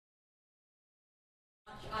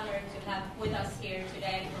honored to have with us here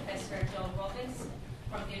today Professor Joel Robbins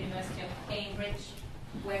from the University of Cambridge,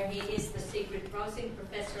 where he is the Secret Browsing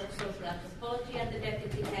Professor of Social Anthropology and the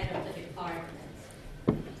Deputy Head of the Department.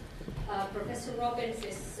 Professor Robbins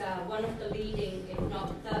is one of the leading, if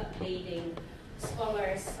not the leading,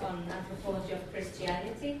 scholars on anthropology of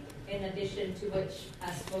Christianity, in addition to which,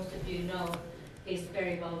 as most of you know, he's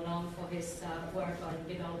very well known for his work on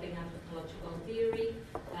developing anthropological theory,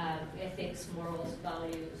 ethics, morals,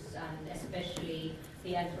 values, and especially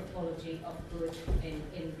the anthropology of good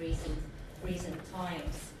in recent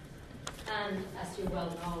times. And as you well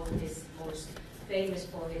know, he's most famous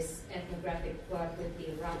for his ethnographic work with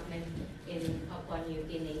the Rakmen in Papua New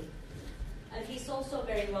Guinea. And he's also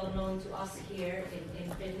very well known to us here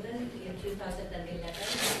in Finland. In 2011,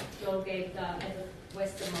 Joel gave the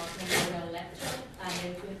Westermark Memorial Lecture, and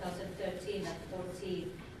in 2013 at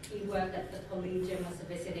 14, he worked at the Collegium as a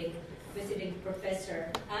visiting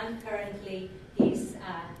professor, and currently he's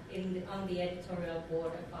on the editorial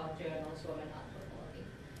board of our journal, Suomen Anthropology.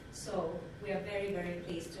 So we are very, very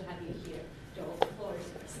pleased to have you here. Joel, the floor is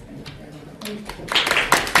yours. I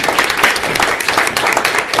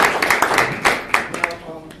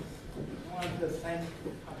wanted to thank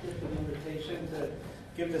you for the invitation to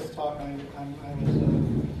give this talk. I'm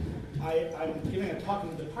giving a talk in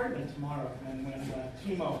the department tomorrow, and when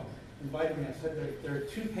Timo invited me, I said there are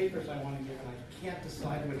two papers I want to give, and I can't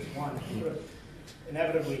decide which one.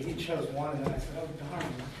 Inevitably, he chose one, and then I said, oh darn,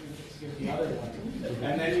 let's give the other one.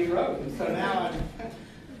 And then he wrote, and so now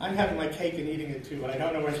I'm having my cake and eating it too, but I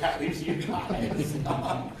don't know where that leaves you guys.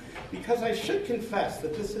 Because I should confess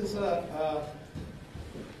that this is a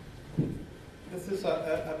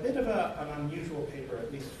bit of an unusual paper,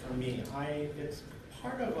 at least for me. It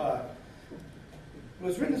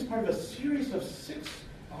was written as part of a series of 6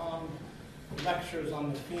 lectures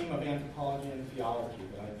on the theme of anthropology and theology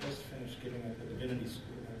that I just finished giving at the Divinity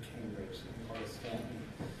School in Cambridge, something called a Stanton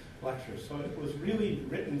lecture. So it was really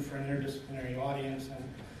written for an interdisciplinary audience and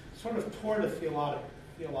sort of toward a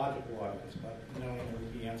theological audience, but knowing there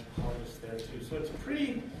would be anthropologists there too. So it's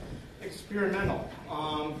pretty experimental.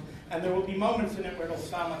 And there will be moments in it where it'll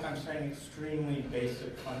sound like I'm saying extremely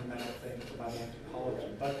basic, fundamental things about anthropology.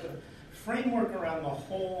 But the framework around the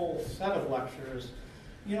whole set of lectures,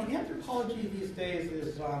 anthropology these days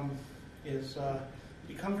is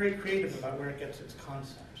become very creative about where it gets its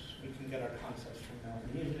concepts. We can get our concepts from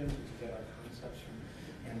Melanesians, we can get our concepts from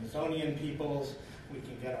Amazonian peoples, we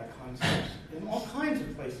can get our concepts in all kinds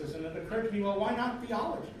of places. And it occurred to me, well, why not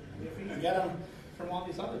theology? If we can get them from all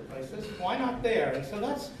these other places, why not there? And so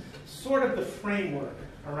that's sort of the framework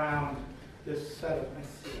around this set of,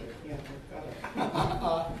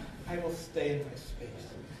 I will stay in my space.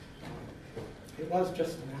 It was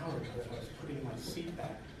just an hour ago that I was putting my seat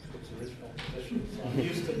back to its original position, so I'm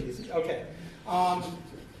used to these. Okay.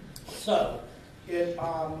 So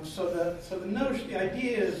the notion, the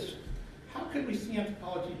idea is, how could we see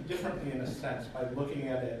anthropology differently in a sense by looking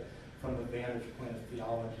at it from the vantage point of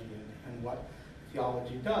theology and what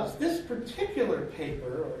theology does? This particular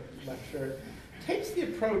paper or lecture takes the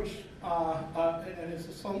approach, and it's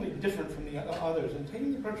somewhat different from the others, and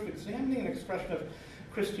taking the approach of examining an expression of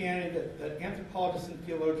Christianity that anthropologists and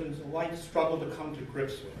theologians alike struggle to come to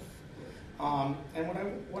grips with. And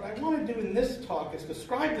what I want to do in this talk is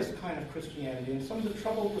describe this kind of Christianity and some of the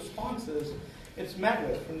troubled responses it's met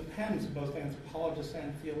with from the pens of both anthropologists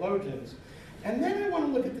and theologians. And then I want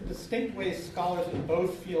to look at the distinct ways scholars in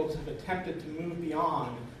both fields have attempted to move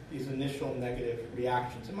beyond these initial negative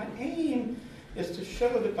reactions. And my aim is to show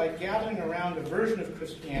that by gathering around a version of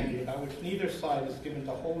Christianity about which neither side is given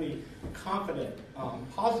to wholly confident,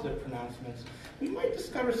 positive pronouncements, we might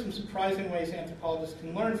discover some surprising ways anthropologists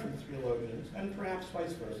can learn from theologians, and perhaps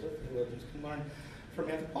vice versa, theologians can learn from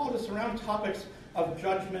anthropologists around topics of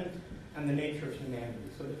judgment and the nature of humanity.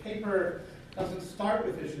 So the paper doesn't start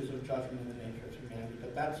with issues of judgment and the nature of humanity,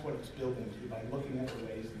 but that's what it's building to by looking at the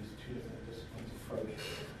ways these two different disciplines approach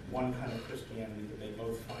one kind of Christianity that they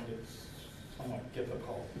both find it somewhat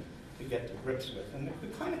difficult to get to grips with. And the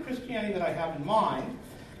kind of Christianity that I have in mind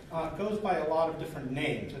goes by a lot of different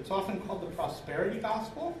names. It's often called the prosperity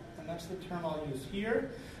gospel, and that's the term I'll use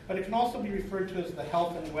here, but it can also be referred to as the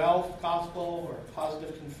health and wealth gospel, or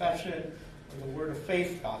positive confession, or the word of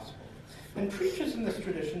faith gospel. And preachers in this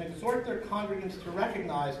tradition exhort their congregants to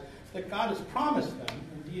recognize that God has promised them,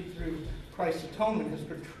 indeed through Christ's atonement, has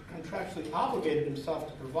contractually obligated himself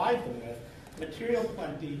to provide them with material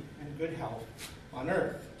plenty and good health on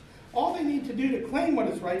earth. All they need to do to claim what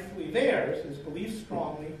is rightfully theirs is believe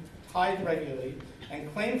strongly, tithe regularly, and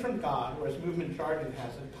claim from God, or as movement jargon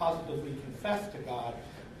has it, positively confess to God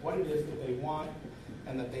what it is that they want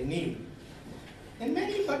and that they need. In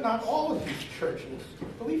many, but not all of these churches,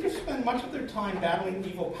 believers spend much of their time battling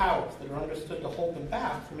evil powers that are understood to hold them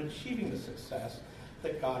back from achieving the success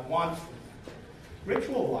that God wants for them.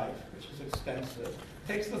 Ritual life, which is extensive,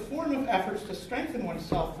 takes the form of efforts to strengthen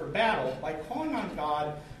oneself for battle by calling on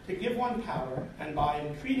God to give one power and by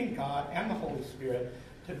entreating God and the Holy Spirit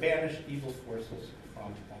to banish evil forces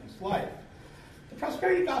from one's life. The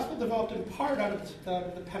prosperity gospel developed in part out of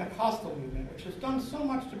the Pentecostal movement, which has done so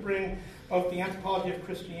much to bring both the anthropology of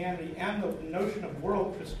Christianity and the notion of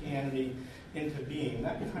world Christianity into being.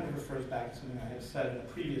 That kind of refers back to something I had said in a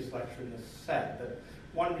previous lecture in this set, that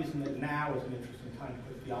one reason that now is an interesting time to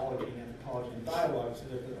put theology and anthropology in dialogue is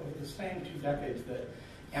that over the same 2 decades that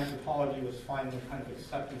anthropology was finally kind of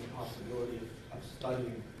accepting the possibility of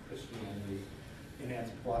studying Christianity in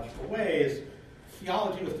anthropological ways,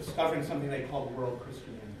 theology was discovering something they called world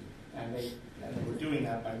Christianity. And they were doing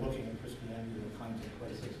that by looking at Christianity in kinds of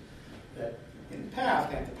places that in the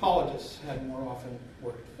past anthropologists had more often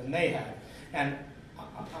worked than they had. And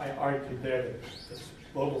I argued there that this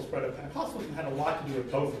global spread of Pentecostalism had a lot to do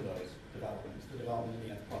with both of those developments, the development of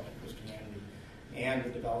the anthropology of Christianity and the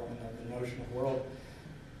development of the notion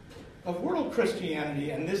of world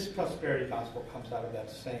Christianity, and this prosperity gospel comes out of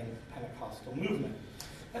that same Pentecostal movement.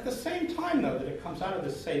 At the same time, though, that it comes out of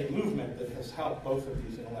this same movement that has helped both of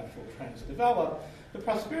these intellectual trends develop, the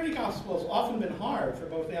prosperity gospel has often been hard for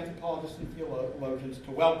both anthropologists and theologians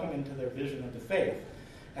to welcome into their vision of the faith.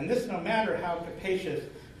 And this no matter how capacious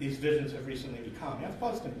these visions have recently become.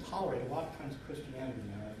 Anthropologists can tolerate a lot of kinds of Christianity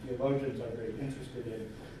now. Theologians are very interested in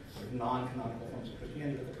sort of non-canonical forms of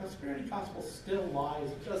Christianity, but the prosperity gospel still lies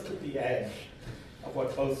just at the edge of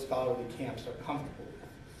what both scholarly camps are comfortable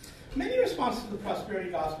with. Many responses to the prosperity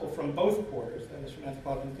gospel from both quarters, that is from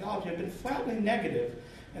anthropology and theology, have been flatly negative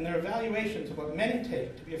in their evaluations of what many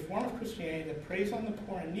take to be a form of Christianity that preys on the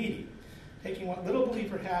poor and needy, taking what little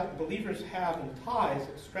believers have in tithes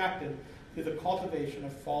extracted through the cultivation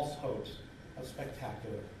of false hopes of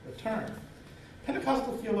spectacular return.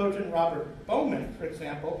 Pentecostal theologian Robert Bowman, for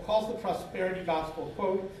example, calls the prosperity gospel,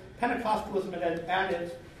 quote, Pentecostalism at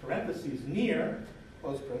its, parentheses, near,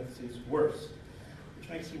 close parentheses, worst, which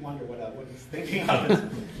makes you wonder what he's thinking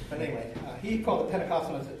of. But anyway, he called the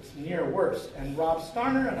Pentecostalism at its near worst. And Rob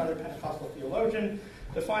Starner, another Pentecostal theologian,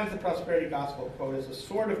 defines the prosperity gospel, quote, as a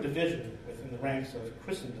sword of division within the ranks of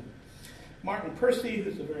Christendom. Martin Percy,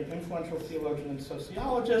 who's a very influential theologian and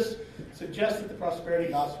sociologist, suggests that the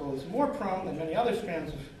prosperity gospel is more prone than many other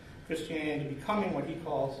strands of Christianity to becoming what he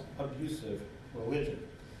calls abusive religion.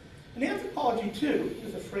 In anthropology, too,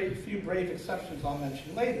 with a few brave exceptions I'll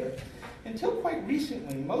mention later, until quite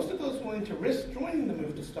recently, most of those willing to risk joining the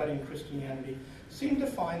move to studying Christianity seem to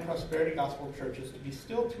find prosperity gospel churches to be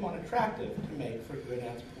still too unattractive to make for good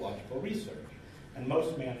anthropological research, and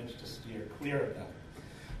most manage to steer clear of them.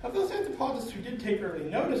 Of those anthropologists who did take early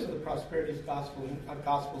notice of the prosperity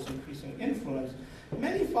gospel's increasing influence,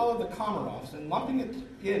 many followed the Komaroffs and lumping it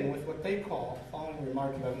in with what they call, following the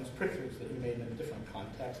remark of Evans Pritchard's that he made in a different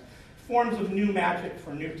context, forms of new magic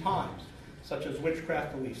for new times, such as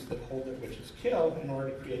witchcraft beliefs that hold that witches kill in order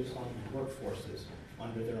to create zombie workforces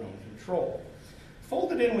under their own control.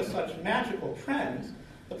 Folded in with such magical trends,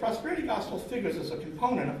 the prosperity gospel figures as a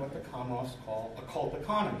component of what the Komaroffs call occult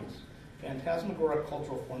economies, phantasmagoric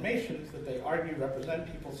cultural formations that they argue represent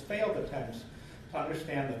people's failed attempts to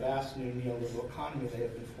understand the vast new neoliberal economy they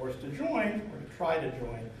have been forced to join, or to try to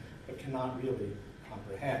join, but cannot really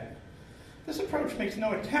comprehend. This approach makes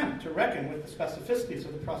no attempt to reckon with the specificities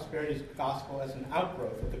of the prosperity gospel as an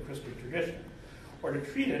outgrowth of the Christian tradition, or to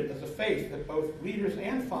treat it as a faith that both leaders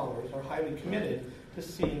and followers are highly committed to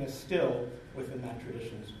seeing as still within that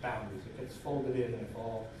tradition's boundaries. It gets folded in with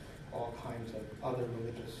all kinds of other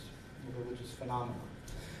religious phenomena.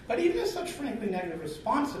 But even as such frankly negative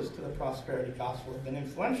responses to the prosperity gospel have been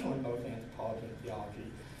influential in both anthropology and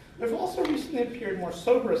theology, there have also recently appeared more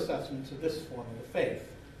sober assessments of this form of the faith.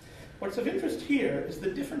 What's of interest here is the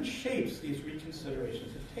different shapes these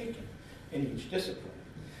reconsiderations have taken in each discipline.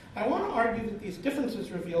 I want to argue that these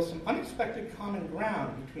differences reveal some unexpected common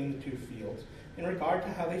ground between the two fields in regard to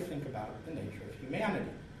how they think about the nature of humanity,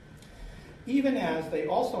 even as they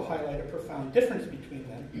also highlight a profound difference between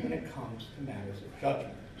them when it comes to matters of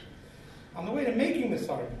judgment. On the way to making this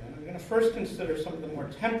argument, I'm going to first consider some of the more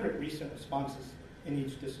temperate recent responses in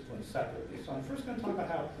each discipline separately. So I'm first going to talk about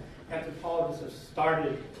how anthropologists have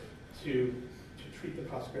started to treat the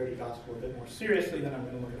prosperity gospel a bit more seriously. Then I'm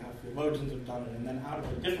going to look at how theologians have done it, and then out of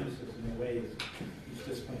the differences in the ways each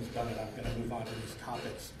discipline has done it, I'm going to move on to these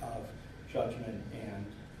topics of judgment and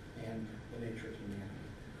the nature of humanity.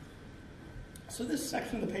 So this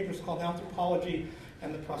section of the paper is called Anthropology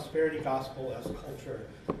and the Prosperity Gospel as Culture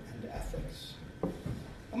and Ethics.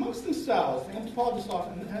 Amongst themselves, the anthropologists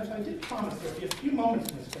often, as I did promise, there'll be a few moments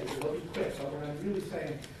in this paper, they'll be quick, so where I'm really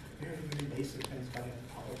saying very, very basic things about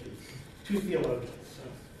anthropology to theologians, so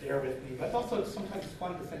bear with me. But also it's sometimes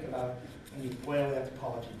fun to think about when you boil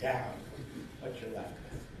anthropology down, what you're left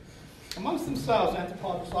with. Amongst themselves,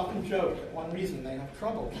 anthropologists often joke that one reason they have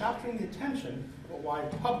trouble capturing the attention of a wide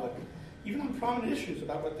public, even on prominent issues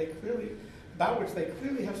about which they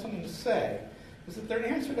clearly have something to say, is that their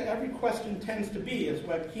answer to every question tends to be, as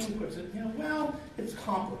Webb Keane puts it, well, it's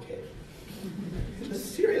complicated. The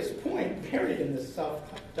serious point buried in this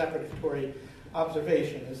self-deprecatory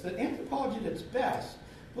observation is that anthropology at its best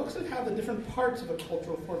looks at how the different parts of a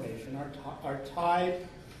cultural formation are tied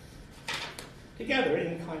together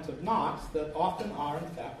in kinds of knots that often are, in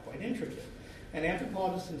fact, quite intricate. And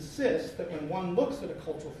anthropologists insist that when one looks at a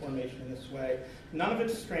cultural formation in this way, none of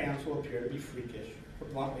its strands will appear to be freakish or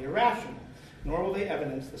bluntly irrational, nor will they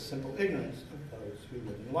evidence the simple ignorance of those who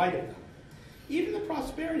live in light of them. Even the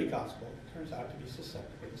prosperity gospel turns out to be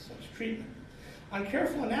susceptible to such treatment. On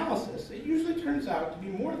careful analysis, it usually turns out to be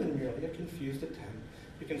more than merely a confused attempt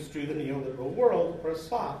to construe the neoliberal world or a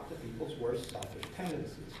sop to people's worst selfish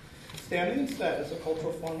tendencies, standing instead as a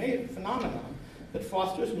cultural phenomenon that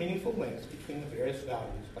fosters meaningful links between the various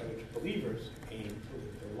values by which believers aim to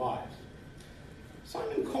live their lives.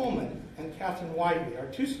 Simon Coleman and Catherine Widely are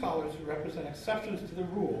two scholars who represent exceptions to the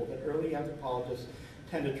rule that early anthropologists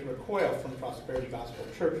tended to recoil from prosperity gospel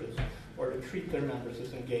churches or to treat their members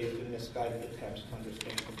as engaged in misguided attempts to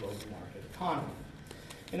understand the global market economy.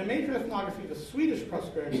 In a major ethnography of a Swedish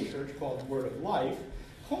prosperity church called Word of Life,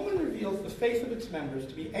 Coleman reveals the faith of its members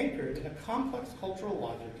to be anchored in a complex cultural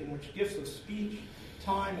logic in which gifts of speech,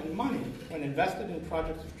 time, and money, when invested in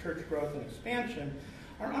projects of church growth and expansion,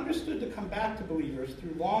 are understood to come back to believers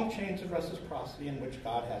through long chains of reciprocity in which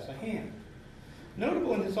God has a hand.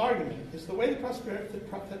 Notable in his argument is the way prosperity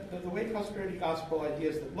gospel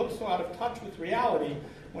ideas that look so out of touch with reality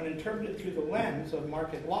when interpreted through the lens of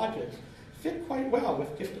market logics fit quite well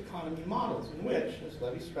with gift economy models in which, as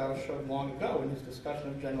Levi-Strauss showed long ago in his discussion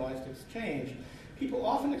of generalized exchange, people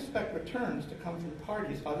often expect returns to come from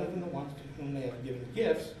parties other than the ones to whom they have given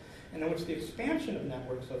gifts, and in which the expansion of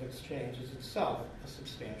networks of exchange is itself a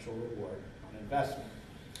substantial reward on investment.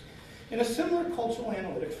 In a similar cultural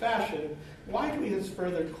analytic fashion, Widely has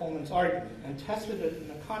furthered Coleman's argument and tested it in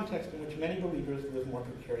a context in which many believers live more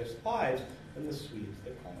precarious lives than the Swedes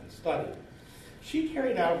that Coleman studied. She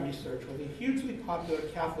carried out research with a hugely popular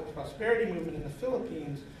Catholic prosperity movement in the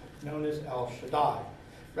Philippines known as El Shaddai,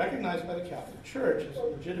 recognized by the Catholic Church as a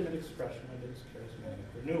legitimate expression of its charismatic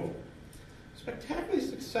renewal. Spectacularly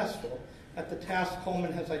successful at the task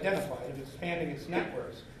Coleman has identified of expanding its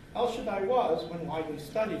networks, El Shaddai was, when widely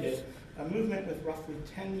studied it, a movement with roughly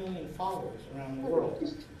 10 million followers around the world.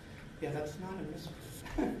 Yeah, that's not a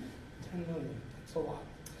misprint. 10 million, that's a lot.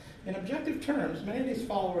 In objective terms, many of these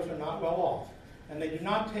followers are not well off, and they do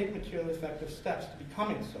not take materially effective steps to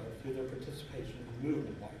becoming so through their participation in the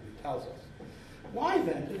movement, Widely tells us. Why,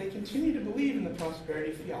 then, do they continue to believe in the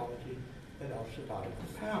prosperity theology that El Shaddai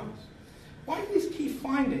propounds? Widely's key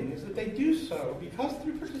finding is that they do so because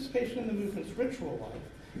through participation in the movement's ritual life,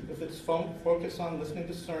 with its focus on listening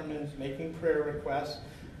to sermons, making prayer requests,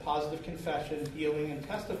 positive confession, healing, and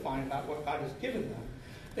testifying about what God has given them,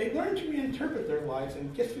 they learn to reinterpret their lives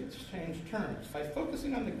in gift exchange terms by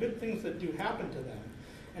focusing on the good things that do happen to them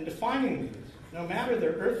and defining these, no matter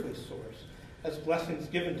their earthly source, as blessings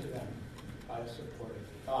given to them by a supportive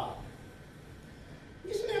God.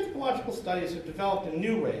 Recent anthropological studies have developed in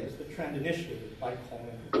new ways the trend initiated by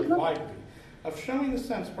Coleman and Widely of showing the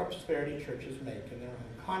sense prosperity churches make in their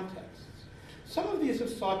own contexts. Some of these have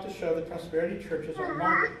sought to show that prosperity churches are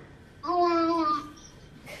marked.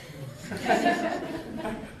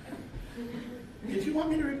 Did you want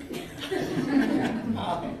me to repeat?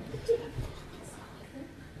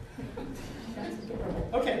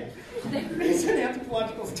 Okay. Recent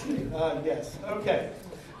anthropological studies. Yes. Okay.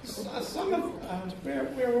 Some of where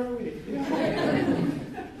were we?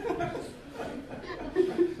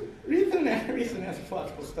 Recent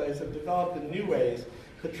anthropological studies have developed in new ways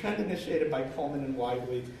the trend initiated by Coleman and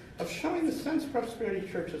Widely of showing the sense prosperity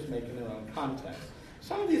churches make in their own context.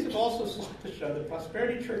 Some of these have also sought to show that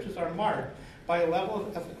prosperity churches are marked by a level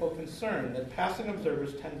of ethical concern that passing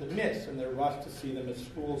observers tend to miss in their rush to see them as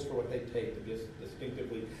schools for what they take to be a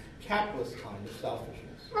distinctively capitalist kind of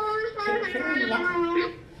selfishness.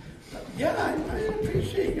 Yeah, I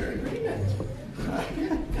appreciate your agreement.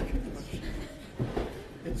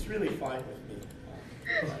 It's really fine with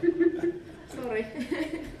me. Sorry.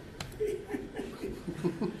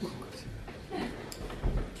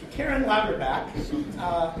 Karen Laverback,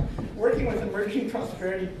 working with emerging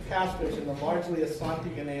prosperity pastors in the largely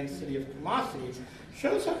Asante Ghanaian city of Kumasi,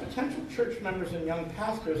 shows how potential church members and young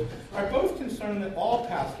pastors are both concerned that all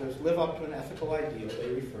pastors live up to an ethical ideal they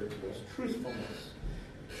refer to as truthfulness.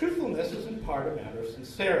 Truthfulness is in part a matter of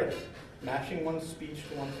sincerity, matching one's speech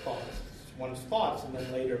to one's thoughts and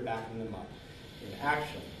then later backing them up in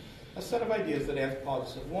action, a set of ideas that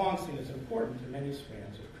anthropologists have long seen as important to many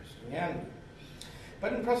strands of Christianity.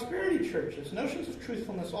 But in prosperity churches, notions of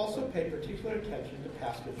truthfulness also pay particular attention to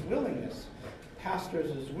pastors' willingness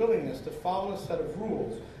to follow a set of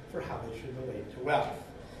rules for how they should relate to wealth.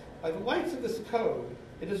 By the lights of this code,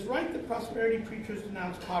 it is right that prosperity preachers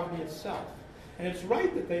denounce poverty itself, and it's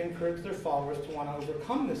right that they encourage their followers to want to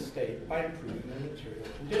overcome this state by improving their material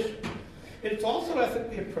condition. It's also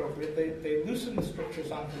ethically appropriate they loosen the strictures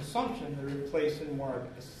on consumption that are in place in more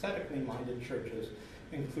ascetically minded churches,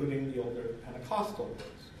 including the older Pentecostal ones.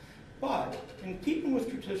 But, in keeping with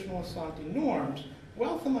traditional Asante norms,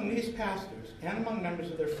 wealth among these pastors and among members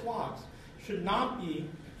of their flocks should not be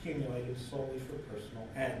accumulated solely for personal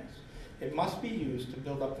ends. It must be used to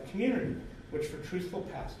build up the community, which for truthful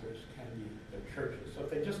pastors can be their churches. So if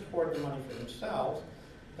they just hoard the money for themselves,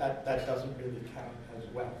 that doesn't really count as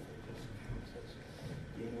wealth. It just counts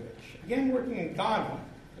as being rich. Again, working in Ghana,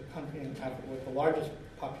 the country in Africa with the largest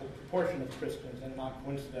proportion of Christians, and not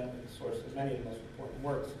coincidentally the source of many of the most important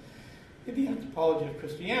works in the Anthropology of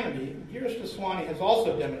Christianity, Girish Daswani has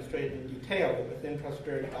also demonstrated in detail that within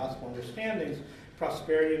prosperity gospel understandings,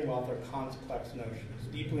 prosperity and wealth are complex notions,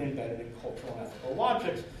 deeply embedded in cultural and ethical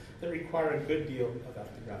logics that require a good deal of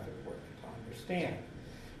ethnographic work to understand.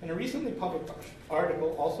 In a recently published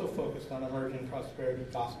article also focused on emerging prosperity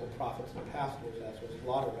gospel prophets and pastors, as was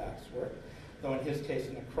Lauterbach's work, though in his case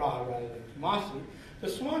in Accra rather than Kumasi,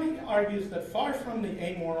 Daswani argues that far from the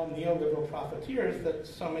amoral neoliberal profiteers that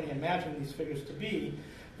so many imagine these figures to be,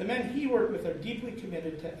 the men he worked with are deeply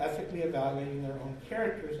committed to ethically evaluating their own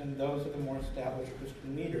characters and those of the more established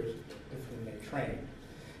Christian leaders with whom they trained.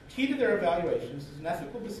 Key to their evaluations is an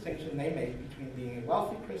ethical distinction they make between being a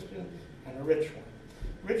wealthy Christian and a rich one.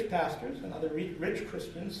 Rich pastors and other rich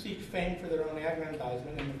Christians seek fame for their own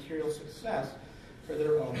aggrandizement and material success for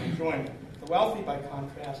their own enjoyment. The wealthy, by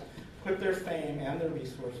contrast, put their fame and their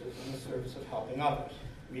resources in the service of helping others,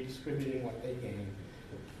 redistributing what they gain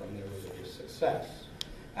from their religious success.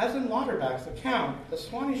 As in Lauterbach's account,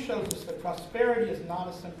 Daswani shows us that prosperity is not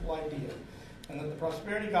a simple idea, and that the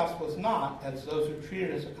prosperity gospel is not, as those who treat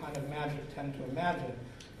it as a kind of magic tend to imagine,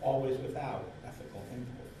 always without ethical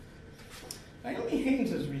import. Naomi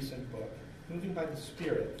Haynes' recent book, Moving by the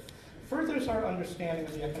Spirit, furthers our understanding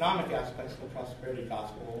of the economic aspects of the prosperity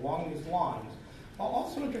gospel along these lines, while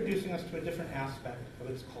also introducing us to a different aspect of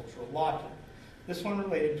its cultural logic. This one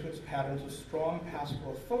related to its patterns of strong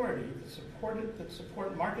pastoral authority that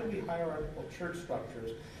support markedly hierarchical church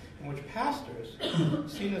structures in which pastors,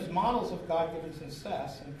 seen as models of God-given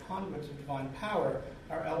success and conduits of divine power,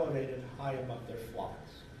 are elevated high above their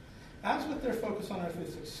flocks. As with their focus on earthly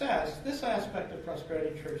success, this aspect of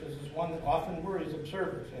prosperity churches is one that often worries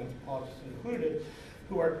observers, anthropologists included,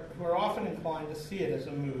 who are often inclined to see it as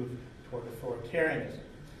a move toward authoritarianism.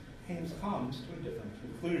 Haynes comes to a different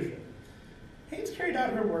conclusion. Haynes carried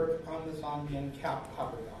out her work on the Zambian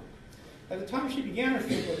copper belt. By the time she began her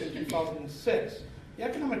field work in 2006, the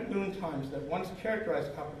economic boom times that once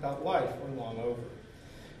characterized copper belt life were long over.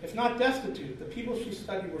 If not destitute, the people she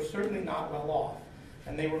studied were certainly not well off,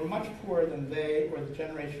 and they were much poorer than they or the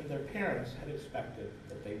generation of their parents had expected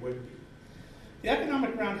that they would be. The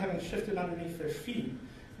economic ground having shifted underneath their feet,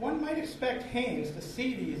 one might expect Haynes to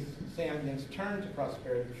see these Zambians turn to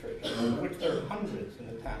prosperity churches, of which there are hundreds in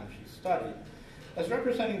the town she studied, as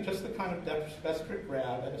representing just the kind of desperate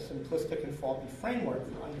grab at a simplistic and faulty framework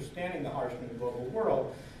for understanding the harsh new global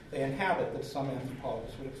world they inhabit that some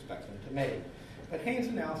anthropologists would expect them to make. But Haynes'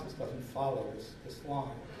 analysis doesn't follow this line.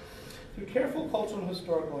 Through careful cultural and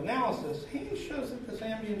historical analysis, Haynes shows that the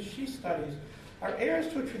Zambians she studies are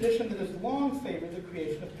heirs to a tradition that has long favored the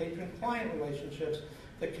creation of patron-client relationships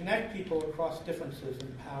that connect people across differences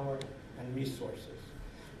in power and resources.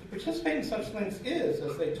 To participate in such links is,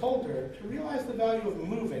 as they told her, to realize the value of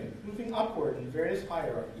moving upward in various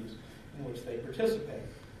hierarchies in which they participate.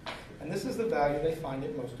 And this is the value they find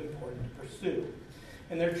it most important to pursue.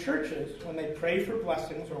 In their churches, when they pray for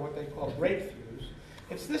blessings or what they call breakthroughs,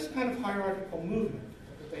 it's this kind of hierarchical movement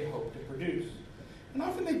that they hope to produce. And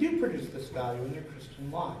often they do produce this value in their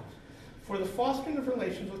Christian lives. For the fostering of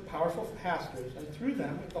relations with powerful pastors, and through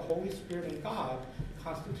them with the Holy Spirit and God,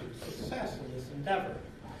 constitutes success in this endeavor.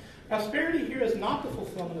 Prosperity here is not the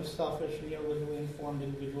fulfillment of selfish, neoliberally informed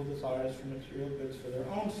individual desires for material goods for their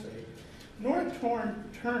own sake, nor a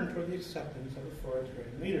turn toward the acceptance of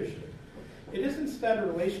authoritarian leadership. It is instead a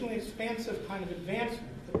relationally expansive kind of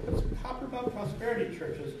advancement that puts copper-belt prosperity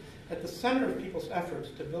churches at the center of people's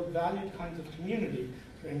efforts to build valued kinds of community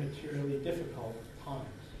during materially difficult times.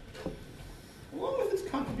 Along with its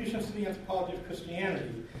contributions to the anthropology of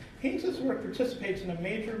Christianity, Haynes's work participates in a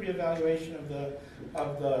major reevaluation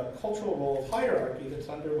of the cultural role of hierarchy that's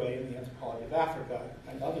underway in the anthropology of Africa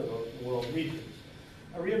and other world regions.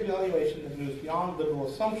 A reevaluation that moves beyond liberal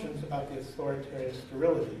assumptions about the authoritarian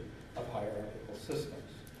sterility of hierarchical systems.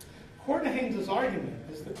 Core to Haynes's argument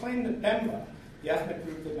is the claim that Bemba, the ethnic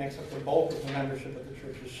group that makes up the bulk of the membership of the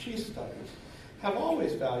churches she studies, have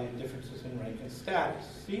always valued differences in rank and status,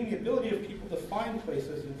 seeing the ability of people to find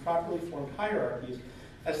places in properly formed hierarchies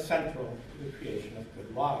as central to the creation of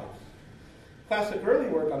good lives. Classic early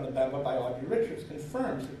work on the Bemba by Audrey Richards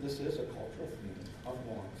confirms that this is a cultural theme of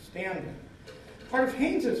long standing. Part of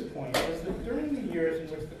Haynes's point is that during the years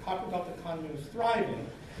in which the Copperbelt economy was thriving,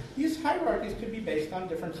 these hierarchies could be based on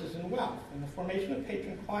differences in wealth and the formation of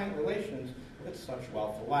patron-client relations that such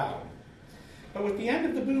wealth allowed. But with the end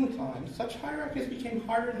of the boom times, such hierarchies became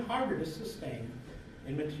harder and harder to sustain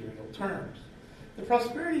in material terms. The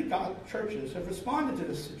prosperity churches have responded to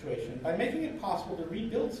this situation by making it possible to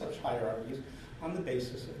rebuild such hierarchies on the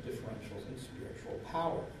basis of differentials in spiritual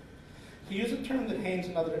power. To use a term that Haynes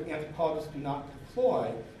and other anthropologists do not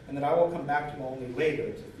employ, and that I will come back to only later,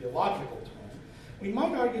 it's a theological term, we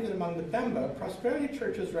might argue that among the Bemba, prosperity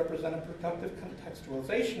churches represent a productive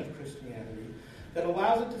contextualization of Christianity that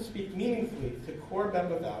allows it to speak meaningfully to core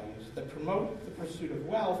Bemba values that promote the pursuit of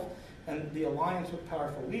wealth and the alliance with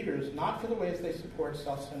powerful leaders, not for the ways they support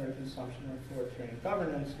self-centered consumption or authoritarian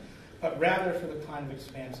governance, but rather for the kind of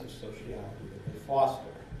expansive sociality that they foster.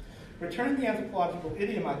 Returning to the anthropological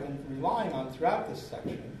idiom I've been relying on throughout this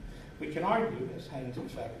section, we can argue, as Haynes in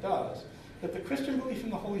fact does, that the Christian belief in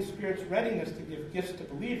the Holy Spirit's readiness to give gifts to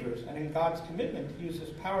believers and in God's commitment to use his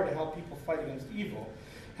power to help people fight against evil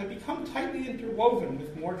have become tightly interwoven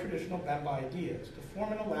with more traditional Bemba ideas to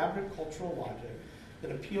form an elaborate cultural logic that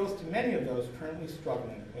appeals to many of those currently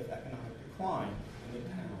struggling with economic decline in the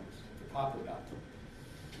towns of the Copperbelt.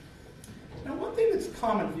 Now, one thing that's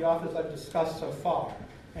common to the authors I've discussed so far,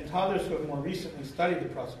 and to others who have more recently studied the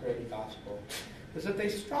prosperity gospel, is that they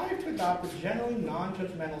strive to adopt a generally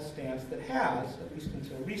non-judgmental stance that has, at least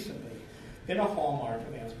until recently, been a hallmark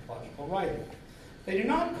of anthropological writing. They do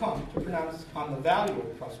not come to pronounce on the value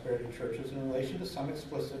of prosperity churches in relation to some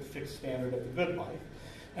explicit fixed standard of the good life,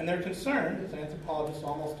 and they're concerned, as anthropologists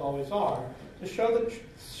almost always are, to show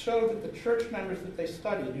that the church members that they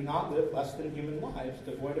study do not live less than human lives,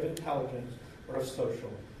 devoid of intelligence or of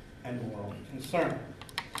social and moral concern.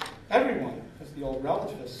 Everyone, as the old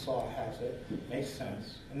relativist saw has it, makes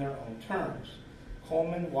sense in their own terms.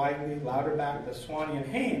 Coleman, Wiley, Louderback, Daswani, and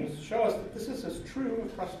Haynes show us that this is as true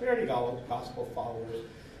of prosperity gospel followers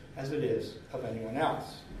as it is of anyone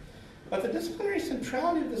else. But the disciplinary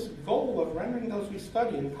centrality of this goal of rendering those we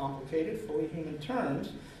study in complicated, fully human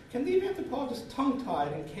terms can leave anthropologists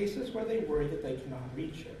tongue-tied in cases where they worry that they cannot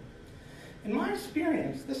reach it. In my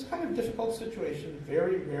experience, this kind of difficult situation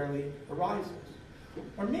very rarely arises.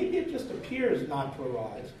 Or maybe it just appears not to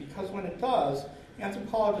arise, because when it does,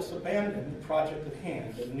 anthropologists abandon the project at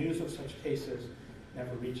hand, and news of such cases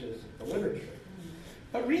never reaches the literature.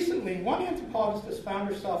 But recently, one anthropologist has found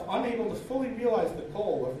herself unable to fully realize the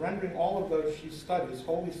goal of rendering all of those she studies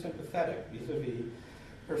wholly sympathetic vis-a-vis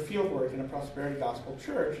her fieldwork in a prosperity gospel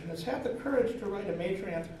church, and has had the courage to write a major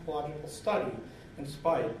anthropological study in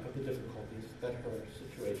spite of the difficulties that her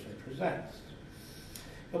situation presents.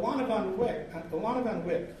 Ilana van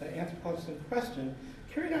Wyk, the anthropologist in question,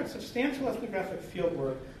 carried out substantial ethnographic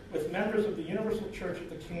fieldwork with members of the Universal Church of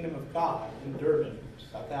the Kingdom of God in Durban,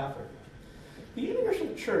 South Africa. The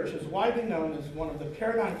Universal Church is widely known as one of the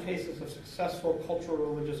paradigm cases of successful cultural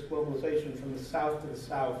religious globalization from the South to the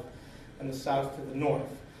South and the South to the North.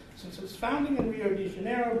 Since its founding in Rio de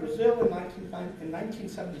Janeiro, Brazil in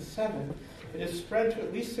 1977, it has spread to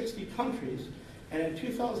at least 60 countries, and in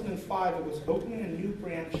 2005 it was opening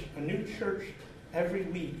a new church every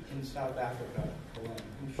week in South Africa alone.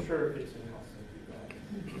 I'm sure it's in Helsinki, but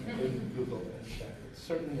I didn't Google it and check. It's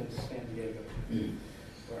certainly in San Diego,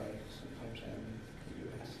 where I sometimes am in the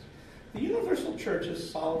U.S. The Universal Church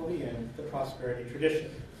is solidly in the prosperity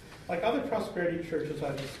tradition. Like other prosperity churches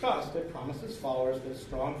I've discussed, it promises followers that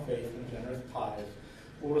strong faith and generous tithes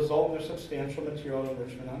will result in their substantial material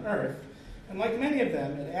enrichment on earth. And like many of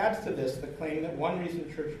them, it adds to this the claim that one reason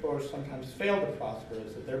churchgoers sometimes fail to prosper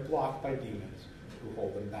is that they're blocked by demons who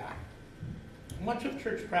hold them back. Much of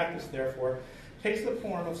church practice, therefore, takes the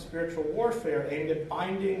form of spiritual warfare aimed at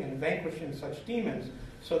binding and vanquishing such demons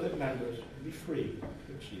so that members will be free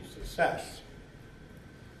to achieve success.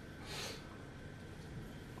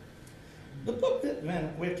 The book that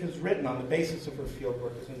Van Wyck has written on the basis of her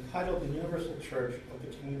fieldwork is entitled The Universal Church of the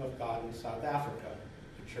Kingdom of God in South Africa,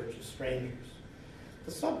 The Church of Strangers.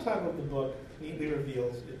 The subtitle of the book neatly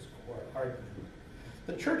reveals its core argument.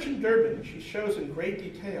 The church in Durban, she shows in great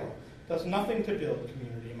detail, does nothing to build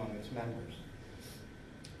community among its members.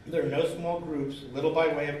 There are no small groups, little by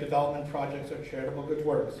way of development projects or charitable good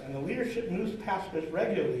works, and the leadership moves pastors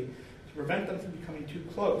regularly to prevent them from becoming too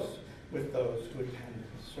close with those who attend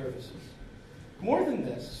services. More than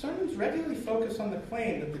this, sermons regularly focus on the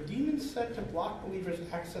claim that the demons said to block believers'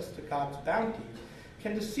 access to God's bounty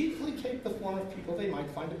can deceitfully take the form of people they might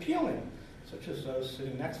find appealing, such as those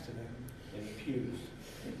sitting next to them in the pews.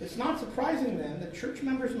 It's not surprising, then, that church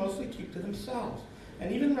members mostly keep to themselves,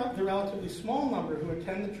 and even the relatively small number who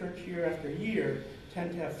attend the church year after year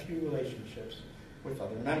tend to have few relationships with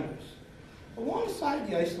other members. Alongside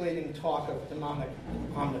the isolating talk of demonic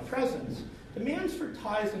omnipresence, demands for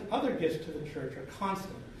tithes and other gifts to the church are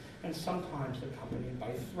constant and sometimes accompanied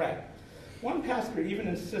by threat. One pastor even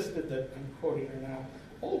insisted that, I'm quoting her now,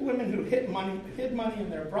 old women who hid money in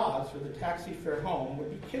their bras for the taxi fare home would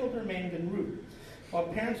be killed or maimed en route, while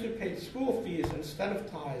parents who paid school fees instead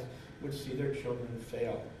of tithes would see their children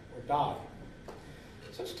fail or die.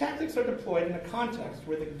 Such tactics are deployed in a context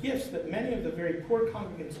where the gifts that many of the very poor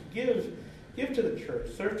congregants give to the church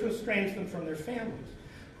serve to estrange them from their families,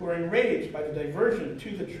 who are enraged by the diversion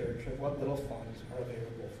to the church of what little funds are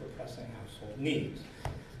available for pressing household needs.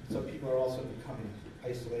 So people are also becoming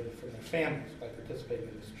isolated from their families by participating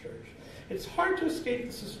in this church. It's hard to escape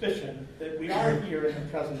the suspicion that we are here in the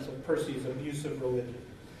presence of Percy's abuse of religion,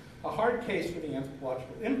 a hard case for the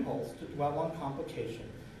anthropological impulse to dwell on complication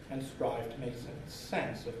and strive to make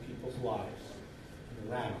sense of people's lives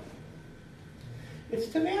and around. It's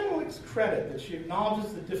to Van Wyck's credit that she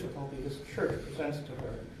acknowledges the difficulty this church presents to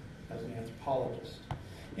her as an anthropologist.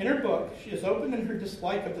 In her book, she is open in her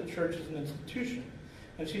dislike of the church as an institution,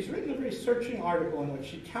 and she's written a very searching article in which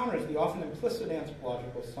she counters the often implicit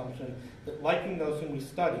anthropological assumption that liking those whom we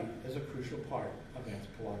study is a crucial part of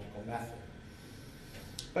anthropological method.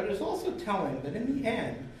 But it is also telling that in the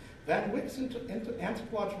end, Van Wyck's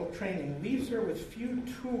anthropological training leaves her with few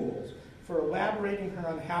tools for elaborating her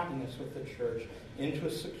unhappiness with the church into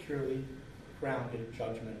a securely grounded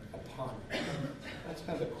judgment upon it. That's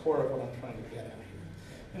kind of the core of what I'm trying to get at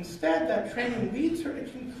here. Instead, that training leads her to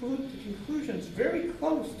conclusions very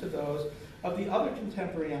close to those of the other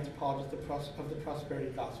contemporary anthropologists of the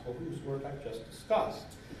prosperity gospel, whose work I've just discussed.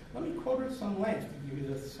 Let me quote her at some length to give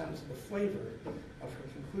you the sense of the flavor of her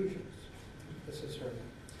conclusions. This is her.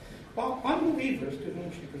 While unbelievers to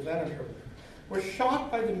whom she presented her were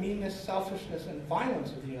shocked by the meanness, selfishness, and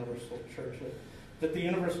violence of the universal church that the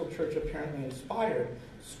universal church apparently inspired,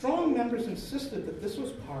 strong members insisted that this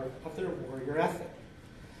was part of their warrior ethic.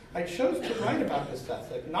 I chose to write about this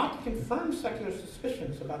ethic, not to confirm secular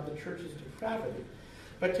suspicions about the church's depravity,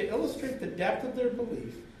 but to illustrate the depth of their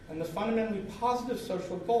belief and the fundamentally positive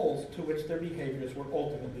social goals to which their behaviors were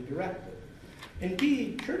ultimately directed.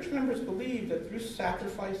 Indeed, church members believed that through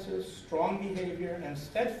sacrifices, strong behavior, and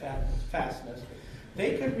steadfastness,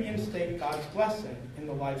 they could reinstate God's blessing in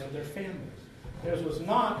the lives of their families. Theirs was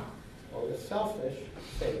not a selfish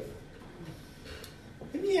faith.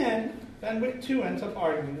 In the end, Van Wyck too ends up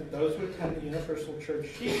arguing that those who attend the Universal Church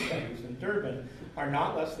she studies in Durban are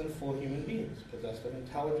not less than full human beings, possessed of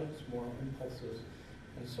intelligence, moral impulses,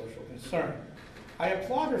 and social concern. I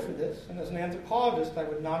applaud her for this, and as an anthropologist, I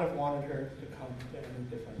would not have wanted her to come to any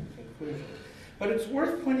different conclusion. But it's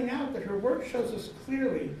worth pointing out that her work shows us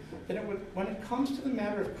clearly that when it comes to the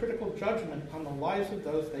matter of critical judgment on the lives of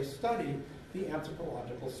those they study, the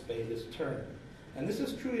anthropological spade is turned. And this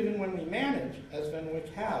is true even when we manage, as Van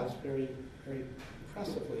Wyck has very, very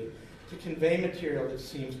impressively, to convey material that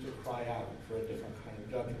seems to cry out for a different kind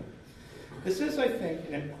of judgment. This is, I think,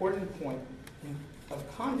 an important point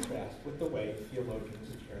of contrast with the way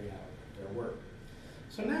theologians carry out their work.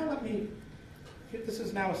 So now this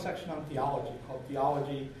is now a section on theology called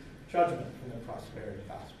Theology, Judgment in the Prosperity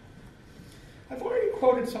Gospel. I've already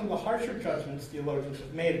quoted some of the harsher judgments theologians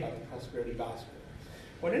have made about the prosperity gospel.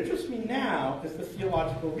 What interests me now is the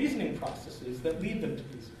theological reasoning processes that lead them to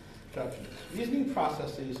these judgments, reasoning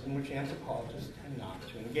processes in which anthropologists tend not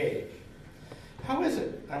to engage. How is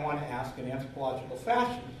it, I want to ask in anthropological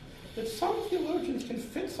fashion, that some theologians can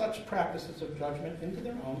fit such practices of judgment into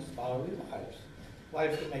their own scholarly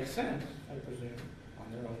lives that make sense, I presume, on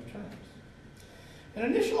their own terms? An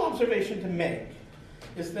initial observation to make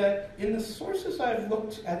is that in the sources I've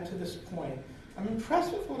looked at to this point, I'm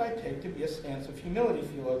impressed with what I take to be a stance of humility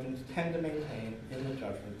theologians tend to maintain in the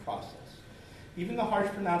judgment process. Even the harsh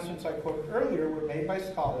pronouncements I quoted earlier were made by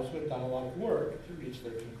scholars who had done a lot of work to reach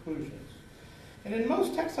their conclusions. And in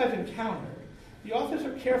most texts I've encountered, the authors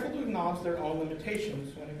are careful to acknowledge their own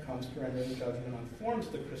limitations when it comes to rendering judgment on forms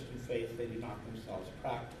of the Christian faith they do not themselves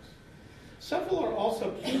practice. Several are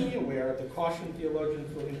also keenly aware of the caution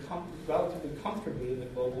theologians living relatively comfortably in the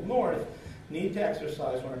global north need to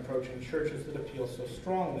exercise when approaching churches that appeal so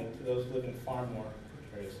strongly to those living far more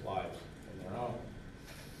precarious lives than their own.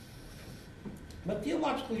 But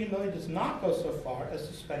theological humility does not go so far as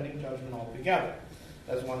suspending judgment altogether,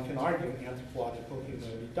 as one can argue anthropological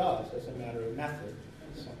humility does as a matter of method,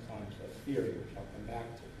 and sometimes of theory, which I'll come back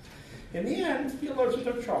to. In the end, theologians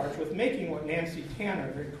are charged with making what Nancy Tanner,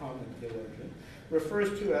 a very prominent theologian,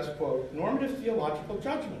 refers to as, quote, normative theological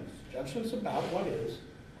judgments, judgments about what is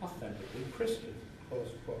authentically Christian, close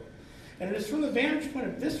quote. And it is from the vantage point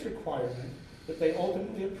of this requirement that they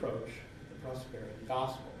ultimately approach the prosperity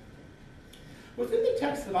gospel. Within the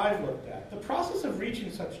text that I've looked at, the process of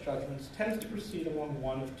reaching such judgments tends to proceed along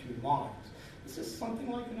one of two lines. This is something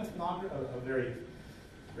like an ethnography, a very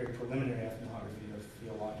preliminary ethnography of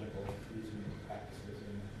theological reasoning practices,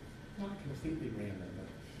 and not completely random,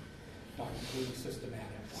 but not completely systematic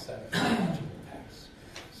set of theological texts.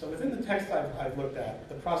 So within the text I've looked at,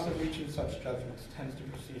 the process of reaching such judgments tends to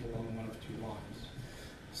proceed along one of two lines.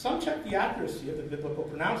 Some check the accuracy of the biblical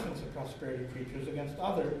pronouncements of prosperity preachers against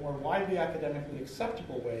other, more widely academically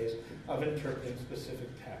acceptable ways of interpreting specific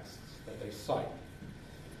texts that they cite.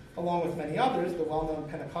 Along with many others, the well-known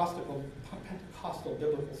Pentecostal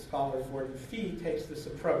biblical scholar Gordon Fee takes this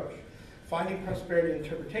approach, finding prosperity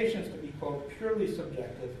interpretations to be, quote, purely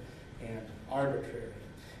subjective and arbitrary.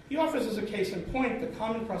 He offers as a case in point the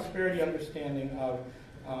common prosperity understanding of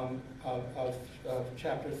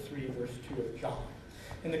chapter 3, verse 2 of John.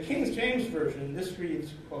 In the King James Version, this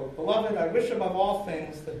reads, quote, Beloved, I wish above all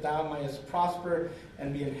things that thou mayest prosper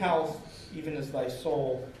and be in health, even as thy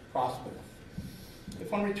soul prospereth.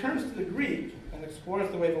 If one returns to the Greek and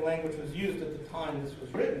explores the way the language was used at the time this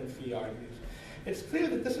was written, Fee argues, it's clear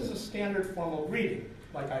that this is a standard formal greeting,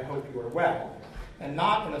 like I hope you are well, and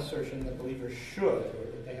not an assertion that believers should, or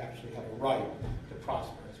that they actually have a right to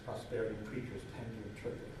prosper, as prosperity preachers tend to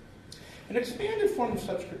interpret. An expanded form of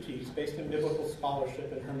such critiques, based in biblical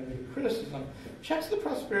scholarship and hermeneutic criticism, checks the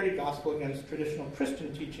prosperity gospel against traditional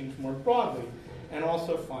Christian teachings more broadly, and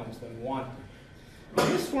also finds them wanting. In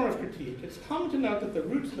this form of critique, it's common to note that the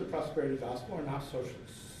roots of the prosperity gospel are not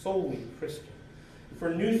solely Christian.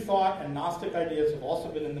 For New Thought and Gnostic ideas have also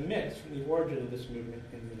been in the mix from the origin of this movement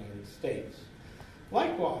in the United States.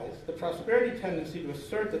 Likewise, the prosperity tendency to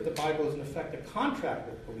assert that the Bible is in effect a contract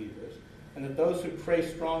with believers, and that those who pray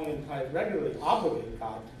strongly and tithe regularly obligate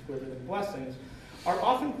God to deliver them blessings, are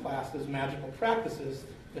often classed as magical practices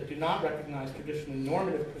that do not recognize traditionally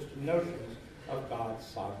normative Christian notions of God's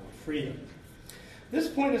sovereign freedom. This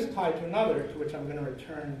point is tied to another, to which I'm going to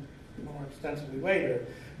return more extensively later,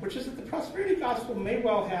 which is that the prosperity gospel may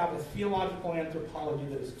well have a theological anthropology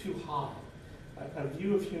that is too high, a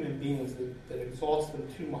view of human beings that exalts them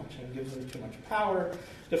too much and gives them too much power,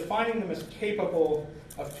 defining them as capable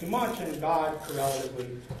of too much and God,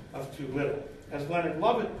 correlatively, of too little. As Leonard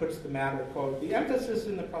Lovett puts the matter, quote, the emphasis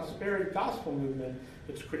in the prosperity gospel movement,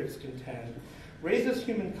 its critics contend, raises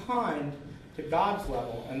humankind to God's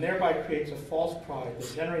level and thereby creates a false pride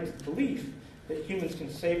that generates the belief that humans can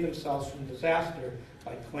save themselves from disaster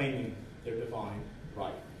by claiming their divine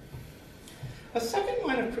right. A second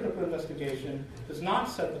line of critical investigation does not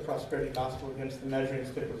set the prosperity gospel against the measuring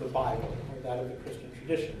stick of the Bible or that of the Christian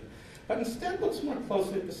tradition, but instead looks more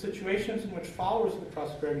closely at the situations in which followers of the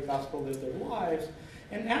prosperity gospel live their lives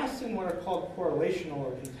and asks in what are called correlational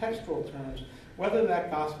or contextual terms whether that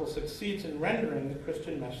gospel succeeds in rendering the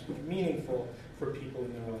Christian message meaningful for people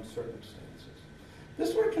in their own circumstances.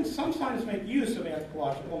 This work can sometimes make use of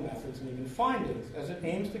anthropological methods and even findings as it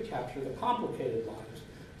aims to capture the complicated lives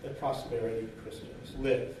that prosperity Christians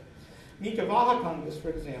live. Mika Vahakangas, for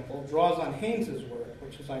example, draws on Haynes's work,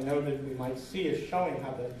 which, as I noted, we might see as showing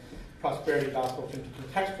how the prosperity gospel can be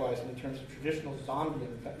contextualized in terms of traditional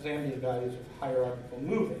Zambian values of hierarchical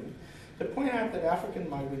moving, to point out that African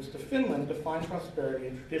migrants to Finland define prosperity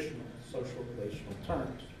in traditional social relational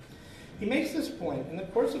terms. He makes this point in the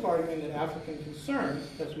course of arguing that African concerns,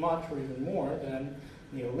 as much or even more than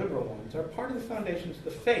neoliberal ones, are part of the foundations of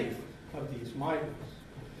the faith of these migrants.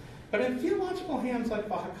 But in theological hands like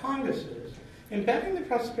Vahakangas's, embedding the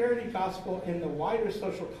prosperity gospel in the wider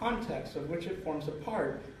social context of which it forms a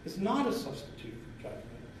part is not a substitute for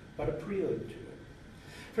but a prelude to it.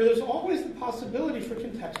 For there's always the possibility for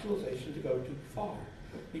contextualization to go too far,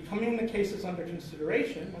 becoming in the cases under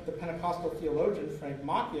consideration what the Pentecostal theologian Frank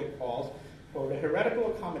Macchia calls, quote, a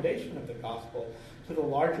heretical accommodation of the gospel to the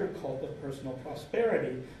larger cult of personal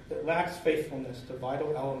prosperity that lacks faithfulness to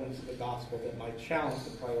vital elements of the gospel that might challenge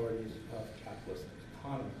the priorities of capitalist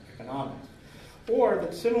economics, or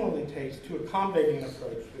that similarly takes too accommodating an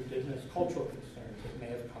approach to indigenous cultural concerns that may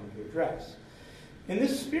have come to address. In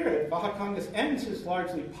this spirit, Vahakangas ends his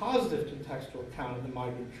largely positive contextual account of the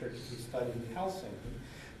migrant churches he studied in Helsinki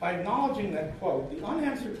by acknowledging that, quote, the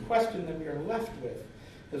unanswered question that we are left with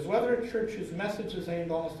is whether a church whose message is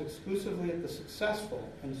aimed almost exclusively at the successful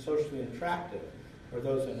and socially attractive, or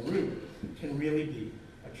those en route, can really be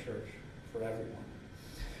a church for everyone.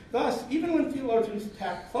 Thus, even when theologians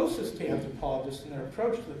tack closest to anthropologists in their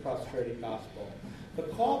approach to the prosperity gospel, the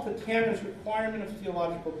call to Tanner's requirement of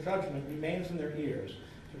theological judgment remains in their ears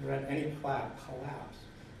to prevent any collapse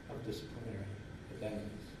of disciplinary identities.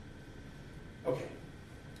 Okay.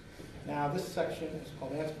 Now, this section is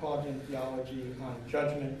called Anthropology and Theology on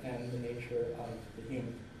Judgment and the Nature of the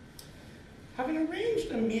Human. Having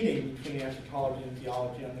arranged a meeting between anthropology and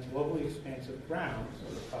theology on the globally expansive grounds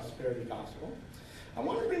of the prosperity gospel, I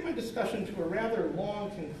want to bring my discussion to a rather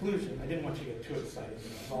long conclusion. I didn't want you to get too excited.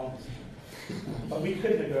 But we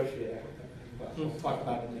could negotiate it. Well, we'll talk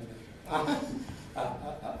about it in a minute.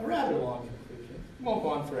 A rather long conclusion. It won't go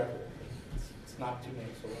on forever. It's not 2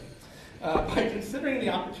 minutes away. By considering the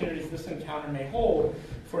opportunities this encounter may hold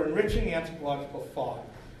for enriching anthropological thought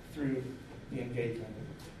through the engagement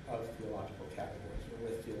of theological categories, or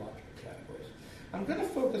with theological categories. I'm going to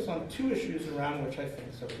focus on 2 issues around which I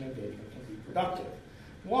think such an engagement can be productive.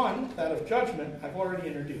 One, that of judgment, I've already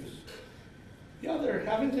introduced. The other,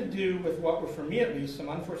 having to do with what were, for me at least, some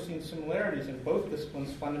unforeseen similarities in both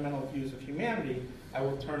disciplines' fundamental views of humanity, I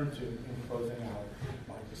will turn to in closing out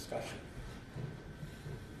my discussion.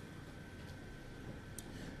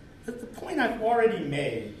 The point I've already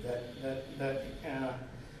made, that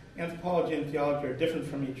anthropology and theology are different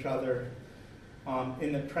from each other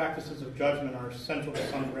in that practices of judgment are central to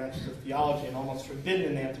some branches of theology and almost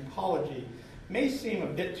forbidden in anthropology, may seem a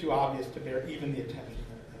bit too obvious to bear even the attention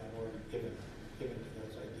that I've already given to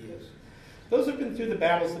those ideas. Those who have been through the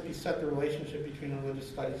battles that beset the relationship between religious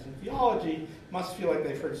studies and theology must feel like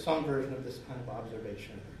they've heard some version of this kind of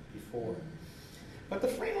observation before. But the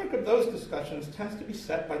framework of those discussions tends to be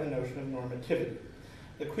set by the notion of normativity.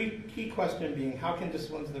 The key question being, how can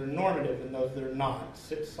disciplines that are normative and those that are not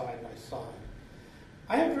sit side by side?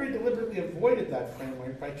 I have very deliberately avoided that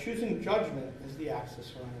framework by choosing judgment as the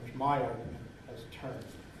axis around which my argument has turned.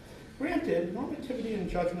 Granted, normativity and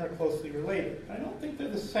judgment are closely related, but I don't think they're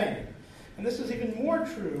the same. And this is even more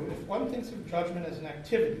true if one thinks of judgment as an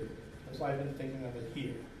activity, as I've been thinking of it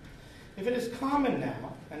here. If it is common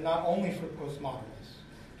now, and not only for postmodernists,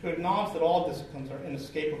 to acknowledge that all disciplines are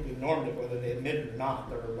inescapably normative, whether they admit it or not,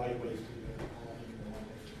 there are right ways to do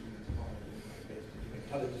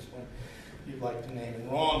it, other disciplines you'd like to name,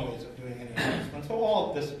 and wrong ways of doing any other discipline. So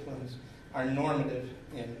all disciplines are normative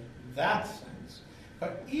in that sense.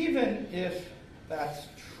 But even if that's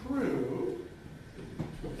true,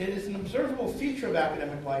 it is an observable feature of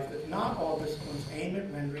academic life that not all disciplines aim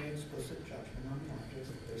at rendering explicit judgment on the objects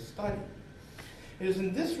that they study. It is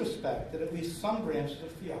in this respect that at least some branches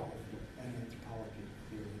of theology and anthropology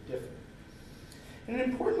clearly differ. In an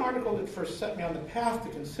important article that first set me on the path to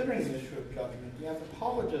considering the issue of judgment, the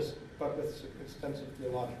anthropologist, but with extensive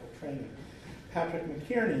theological training, Patrick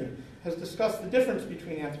McKierney, has discussed the difference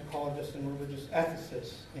between anthropologists and religious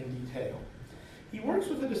ethicists in detail. He works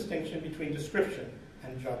with a distinction between description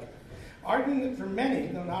and judgment, arguing that for many,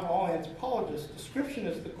 though not all anthropologists, description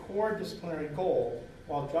is the core disciplinary goal,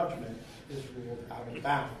 while judgment is ruled out of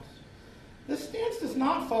bounds. This stance does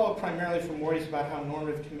not follow primarily from worries about how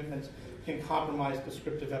normative commitments can compromise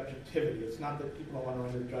descriptive objectivity. It's not that people don't want to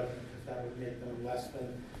render judgment because that would make them less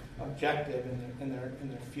than objective in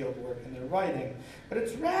their field work and their writing, but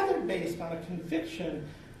it's rather based on a conviction.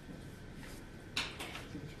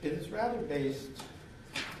 It is rather based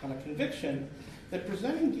on a conviction that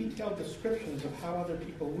presenting detailed descriptions of how other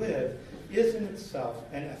people live is in itself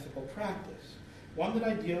an ethical practice, one that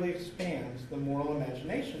ideally expands the moral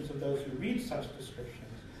imaginations of those who read such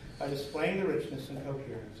descriptions by displaying the richness and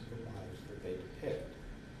coherence of the lives that they depict.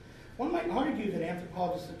 One might argue that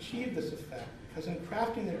anthropologists achieve this effect because in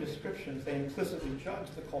crafting their descriptions, they implicitly judge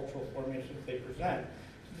the cultural formations they present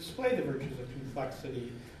to display the virtues of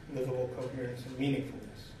complexity, livable coherence, and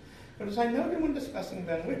meaningfulness. But as I noted when discussing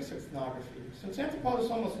Van Wyck's ethnography, since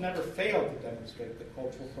anthropologists almost never fail to demonstrate that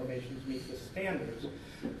cultural formations meet the standards,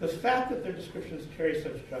 the fact that their descriptions carry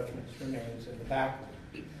such judgments remains in the background.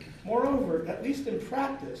 Moreover, at least in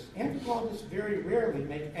practice, anthropologists very rarely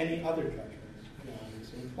make any other judgments beyond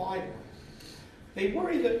these implied ones. The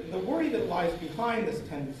worry that lies behind this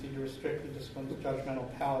tendency to restrict the discipline's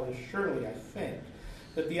judgmental palette is surely, I think,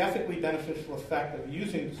 that the ethically beneficial effect of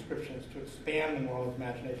using descriptions to expand the moral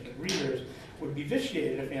imagination of readers would be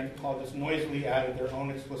vitiated if anthropologists noisily added their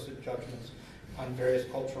own explicit judgments on various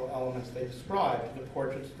cultural elements they describe to the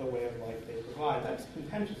portraits of the way of life they provide. That's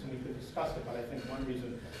contentious and we could discuss it, but I think one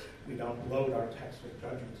reason we don't load our text with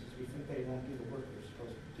judgments is we think they won't do the work they're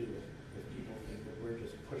supposed to do if people think that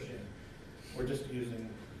we're just using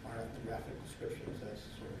our ethnographic descriptions as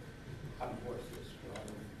sort of hobby horses for our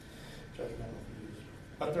judgmental views.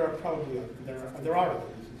 But there are other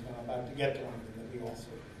reasons, and I'm about to get to one of them, that we also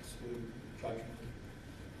exclude judgment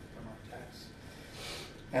from our texts.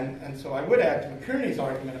 And so I would add to McKerney's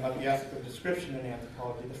argument about the ethic of description in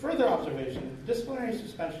anthropology the further observation that the disciplinary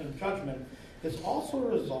suspension of judgment is also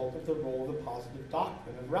a result of the role of the positive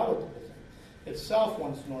doctrine of relativism, itself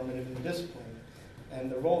once normative in discipline,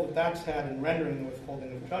 and the role that that's had in rendering the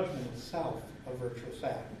withholding of judgment itself a virtuous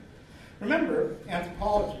act. Remember,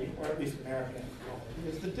 anthropology, or at least American anthropology,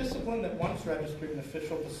 is the discipline that once registered an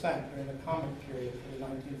official dissent during the comment period for the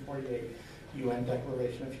 1948 UN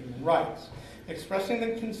Declaration of Human Rights, expressing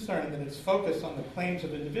the concern that its focus on the claims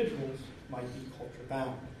of individuals might be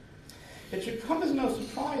culture-bound. It should come as no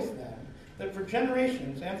surprise, then, that for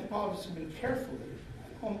generations, anthropologists have been carefully,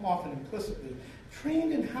 often implicitly,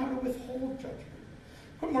 trained in how to withhold judgment.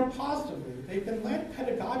 Put more positively, they've been led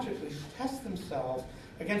pedagogically to test themselves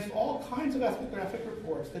against all kinds of ethnographic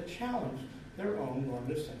reports that challenge their own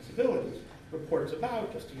normative sensibilities. Reports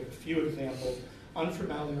about, just to give a few examples,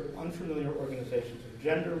 unfamiliar organizations of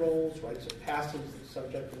gender roles, rites of passage that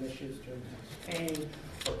subject initiates to intense pain,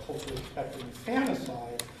 or culturally expected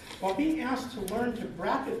infanticide, while being asked to learn to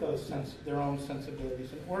bracket their own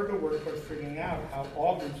sensibilities in order to work towards figuring out how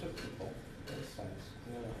all groups of people make sense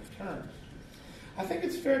in their own terms. I think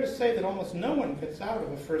it's fair to say that almost no one gets out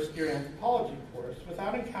of a first-year anthropology course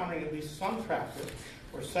without encountering at least some practice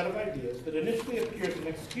or set of ideas that initially appears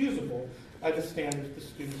inexcusable by the standards the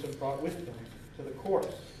students have brought with them to the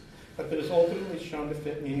course, but that is ultimately shown to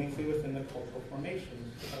fit meaningfully within the cultural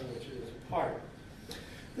formations of which it is a part.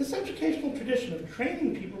 This educational tradition of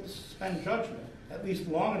training people to suspend judgment, at least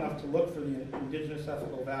long enough to look for the indigenous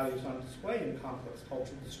ethical values on display in complex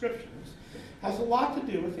cultural descriptions, has a lot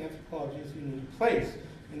to do with anthropology's unique place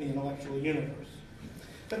in the intellectual universe.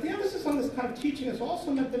 But the emphasis on this kind of teaching has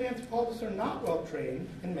also meant that anthropologists are not well trained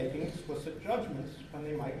in making explicit judgments when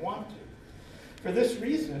they might want to. For this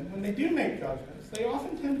reason, when they do make judgments, they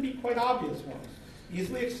often tend to be quite obvious ones,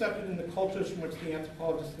 easily accepted in the cultures from which the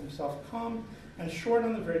anthropologists themselves come, and short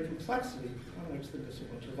on the very complexity on which the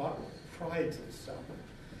discipline prides itself.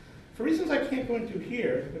 For reasons I can't go into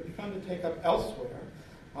here, but begun to take up elsewhere,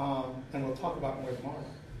 and we'll talk about more tomorrow,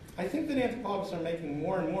 I think that anthropologists are making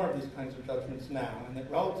more and more of these kinds of judgments now, and that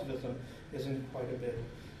relativism is in quite a bit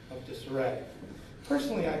of disarray.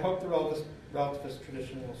 Personally, I hope the relativist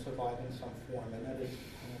tradition will survive in some form, and that is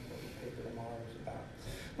what the paper tomorrow is about.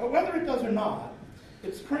 But whether it does or not,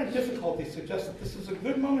 its current difficulty suggests that this is a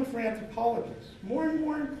good moment for anthropologists, more and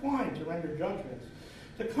more inclined to render judgments,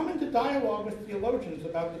 to come into dialogue with theologians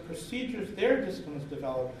about the procedures their disciplines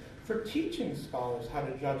develop for teaching scholars how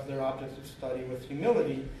to judge their objects of study with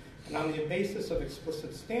humility and on the basis of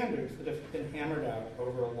explicit standards that have been hammered out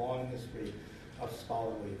over a long history of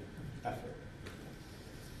scholarly effort.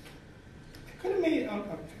 I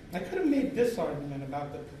could have made this argument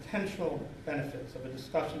about the potential benefits of a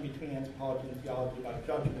discussion between anthropology and theology about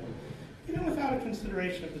judgment, even without a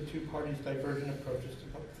consideration of the two parties' divergent approaches to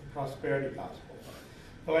the prosperity gospel.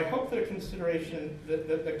 Though I hope that a consideration that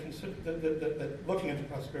looking at the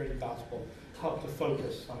prosperity gospel helped to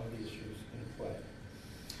focus some of the issues in play.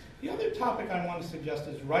 The other topic I want to suggest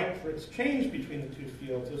is ripe for exchange between the two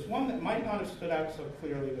fields is one that might not have stood out so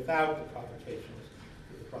clearly without the provocations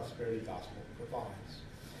that the prosperity gospel provides.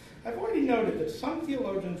 I've already noted that some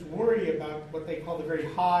theologians worry about what they call the very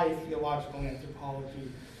high theological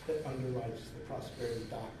anthropology that underwrites the prosperity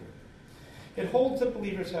doctrine. It holds that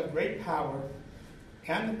believers have great power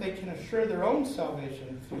and that they can assure their own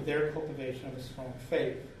salvation through their cultivation of a strong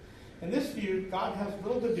faith. In this view, God has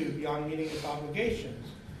little to do beyond meeting his obligations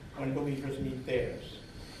when believers meet theirs.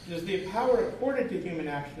 It is the power accorded to human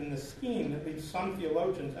action in this scheme that leads some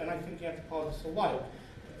theologians, and I think anthropologists alike,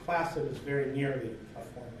 to class it as very nearly a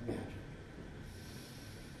form of magic.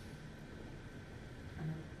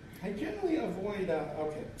 I generally avoid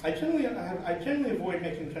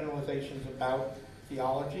making generalizations about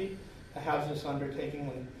theology, a hazardous undertaking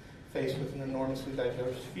when faced with an enormously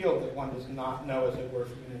diverse field that one does not know, as it were,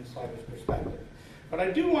 from an insider's perspective. But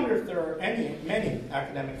I do wonder if there are many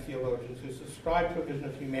academic theologians who subscribe to a vision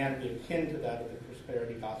of humanity akin to that of the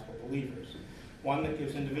prosperity gospel believers, one that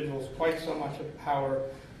gives individuals quite so much of power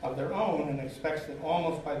of their own and expects that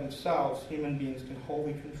almost by themselves human beings can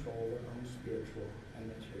wholly control their own spiritual and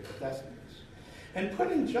material destinies. And put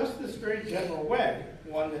in just this very general way,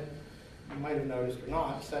 one that you might have noticed or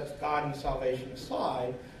not, sets God and salvation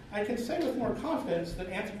aside, I can say with more confidence that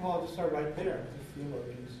anthropologists are right there with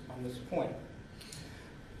theologians on this point.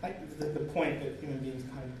 The point that human beings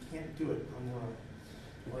kind of can't do it on their own,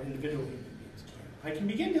 or individual human beings can. I can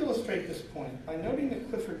begin to illustrate this point by noting that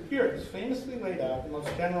Clifford Geertz famously laid out the most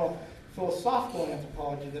general philosophical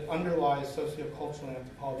anthropology that underlies sociocultural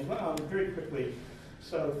anthropology. Very quickly,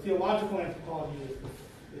 so theological anthropology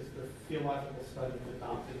is the theological study of the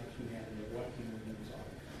doctrine of humanity, of what human beings are.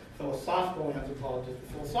 Philosophical anthropology is the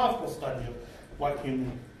philosophical study of what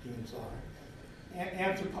human beings are.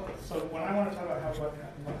 So when I want to talk about how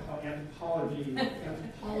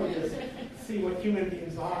anthropologists see what human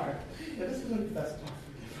beings are, this isn't the best time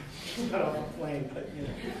for me. Got off a plane, but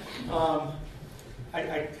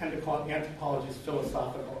I tend to call it anthropology's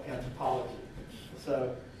philosophical anthropology.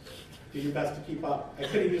 So do your best to keep up. I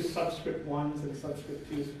could have used subscript 1s and subscript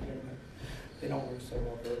 2s, but they don't work so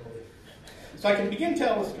well verbally. So I can begin to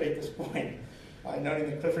illustrate this point by noting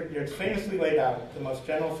that Clifford Geertz famously laid out the most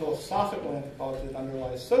general philosophical anthropology that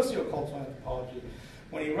underlies sociocultural anthropology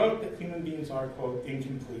when he wrote that human beings are, quote,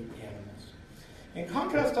 incomplete animals. In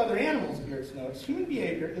contrast to other animals, Geertz notes, human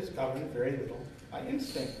behavior is governed very little by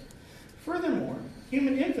instinct. Furthermore,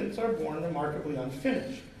 human infants are born remarkably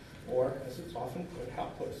unfinished, or, as it's often put,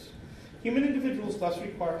 helpless. Human individuals thus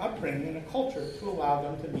require upbringing in a culture to allow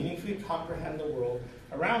them to meaningfully comprehend the world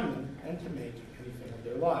around them and to make anything of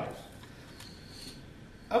their lives.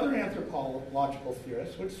 Other anthropological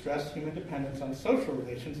theorists would stress human dependence on social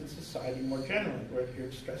relations in society more generally, where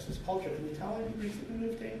Geertz stresses culture. Can you tell I recently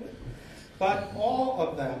moved to England? But all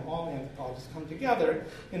anthropologists come together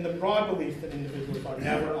in the broad belief that individuals are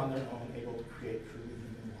never on their own able to create truly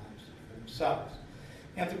human lives for themselves.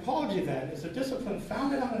 Anthropology, then, is a discipline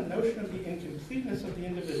founded on a notion of the incompleteness of the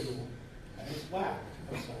individual and its lack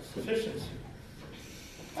of self-sufficiency.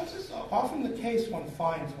 That's just often the case one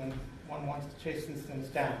finds when one wants to chase these things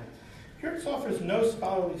down. Geertz offers no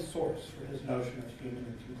scholarly source for his notion of human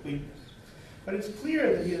incompleteness. But it's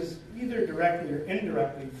clear that he is either directly or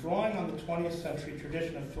indirectly drawing on the 20th century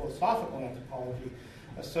tradition of philosophical anthropology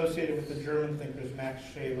associated with the German thinkers Max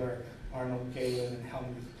Scheler, Arnold Gehlen, and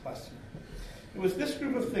Helmut Plessner. It was this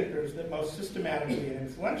group of thinkers that most systematically and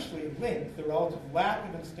influentially linked the relative lack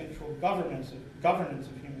of instinctual governance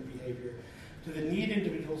of human behavior to the need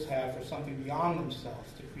individuals have for something beyond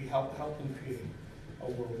themselves to help them create a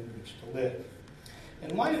world in which to live.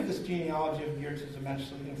 In light of this genealogy of Geertz's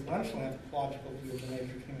immensely influential anthropological view of the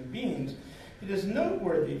nature of human beings, it is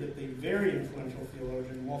noteworthy that the very influential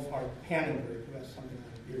theologian Wolfhard Pannenberg, who has something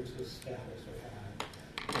like Geertz's status or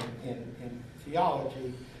had in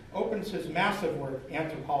theology, opens his massive work,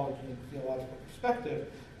 Anthropology and Theological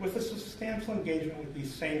Perspective, with a substantial engagement with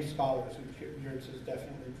these same scholars who Geertz is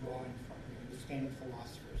definitely drawing from, these same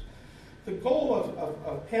philosophers. The goal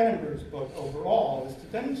of Pannenberg's book overall is to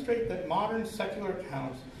demonstrate that modern secular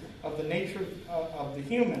accounts of the nature of the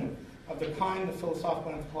human, of the kind the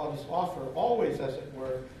philosophical anthropologists offer, always, as it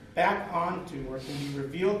were, back onto or can be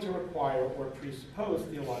revealed to require or presuppose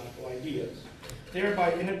theological ideas,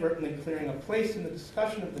 thereby inadvertently clearing a place in the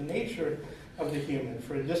discussion of the nature of the human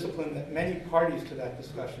for a discipline that many parties to that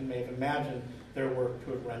discussion may have imagined their work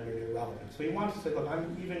to have rendered irrelevant. So he wants to say, look,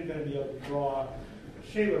 I'm even going to be able to draw.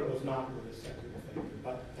 Scheler was not really a secular thinker,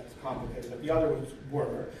 but that's complicated, but the others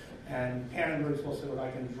were. And Pannenberg will say, look, I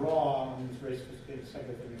can draw on these very sophisticated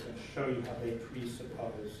secular thinkers and show you how they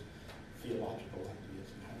presuppose theological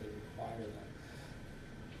ideas and how they require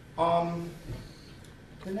them.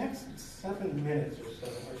 The next 7 minutes or so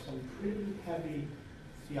are some pretty heavy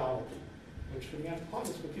theology, which for the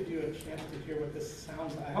anthropologist will give you a chance to hear what this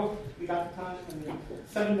sounds like. I hope we got the time.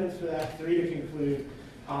 7 minutes for that, 3 to conclude.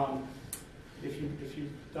 If you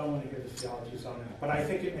don't want to hear the theology, zone out. But I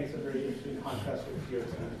think it makes a very interesting contrast with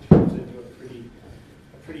Geertz and it turns into a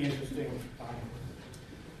pretty interesting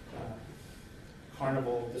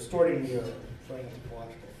carnival, distorting mirror for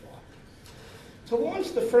anthropological thought. To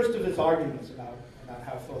launch the first of his arguments about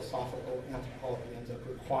how philosophical anthropology ends up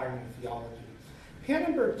requiring theology,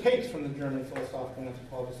 Pannenberg takes from the German philosophical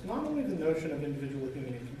anthropologist not only the notion of individual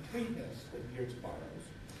human incompleteness that Geertz borrows,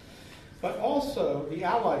 but also the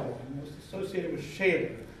allied one was associated with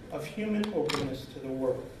Shaler, of human openness to the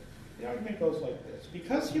world. The argument goes like this.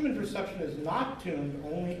 Because human perception is not tuned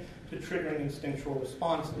only to triggering instinctual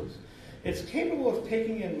responses, it's capable of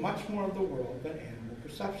taking in much more of the world than animal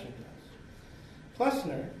perception does.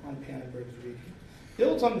 Plessner, on Pannenberg's reading,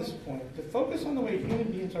 builds on this point to focus on the way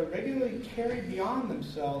human beings are regularly carried beyond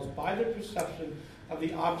themselves by their perception of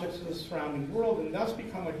the objects of the surrounding world and thus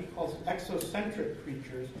become what he calls exocentric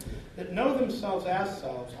creatures that know themselves as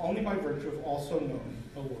selves only by virtue of also knowing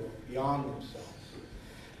a world beyond themselves.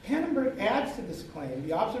 Pannenberg adds to this claim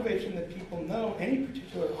the observation that people know any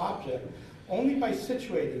particular object only by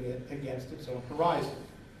situating it against its own horizon,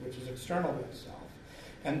 which is external to itself.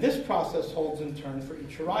 And this process holds in turn for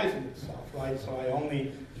each horizon itself, right? So I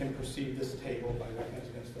only can perceive this table by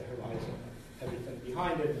recognizing against the horizon of everything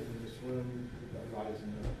behind it, and in this room, the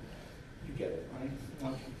horizon. You get it,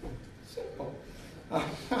 right? Simple.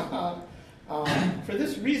 For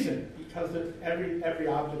this reason, because every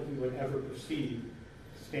object we would ever perceive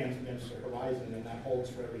stands against the horizon, and that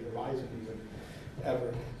holds for every horizon we would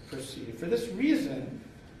ever perceive. For this reason,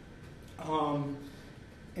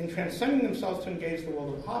 in transcending themselves to engage the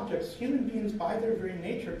world of objects, human beings, by their very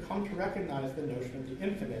nature, come to recognize the notion of the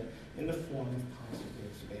infinite in the form of constantly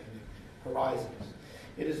expanding horizons.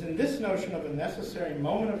 It is in this notion of a necessary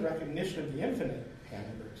moment of recognition of the infinite,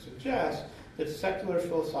 Pannenberg suggests, that secular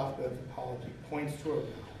philosophical anthropology points to a realm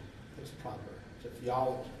that's proper to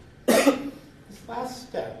theology. This last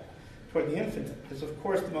step toward the infinite is, of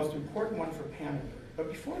course, the most important one for Pannenberg. But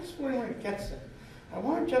before exploring where it gets it, I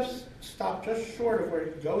want to just stop just short of where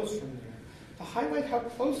it goes from there to highlight how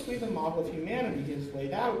closely the model of humanity is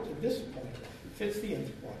laid out to this point fits the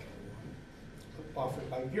anthropological one offered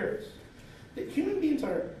by Geertz. That human beings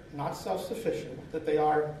are not self-sufficient, that they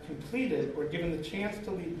are completed or given the chance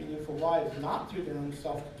to lead meaningful lives not through their own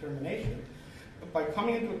self-determination, but by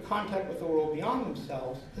coming into contact with the world beyond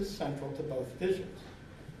themselves is central to both visions.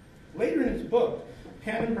 Later in his book,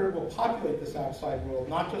 Pannenberg will populate this outside world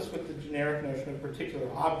not just with the generic notion of particular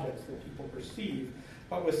objects that people perceive,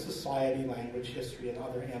 but with society, language, history, and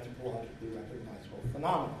other anthropologically recognizable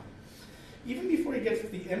phenomena. Even before he gets to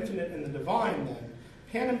the infinite and the divine, then,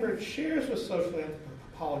 Pannenberg shares with social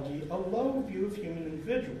anthropology a low view of human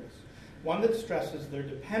individuals, one that stresses their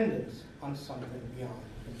dependence on something beyond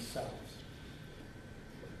themselves.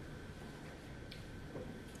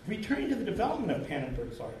 Returning to the development of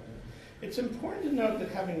Pannenberg's argument, it's important to note that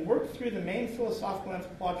having worked through the main philosophical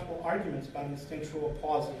anthropological arguments about instinctual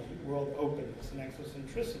paucity, world openness, and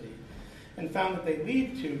exocentricity, and found that they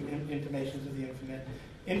lead to intimations of the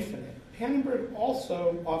infinite, Pannenberg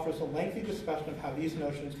also offers a lengthy discussion of how these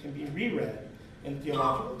notions can be reread in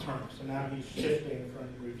theological terms. So now he's shifting from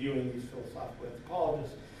reviewing these philosophical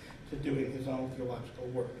anthropologists to doing his own theological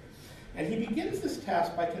work. And he begins this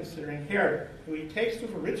task by considering Herder, who he takes to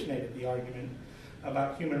have originated the argument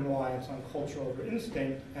about human reliance on culture over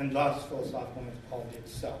instinct, and thus philosophical anthropology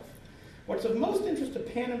itself. What's of most interest to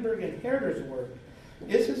Pannenberg and Herder's work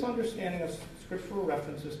is his understanding of scriptural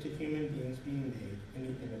references to human beings being made in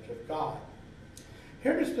the image of God.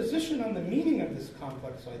 Herder's position on the meaning of this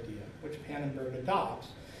complex idea, which Pannenberg adopts,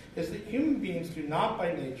 is that human beings do not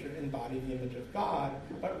by nature embody the image of God,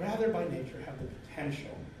 but rather by nature have the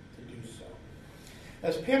potential to do so.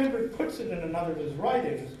 As Pannenberg puts it in another of his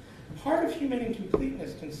writings, part of human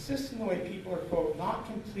incompleteness consists in the way people are, quote, not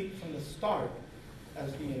complete from the start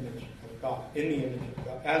as the image of God, in the image of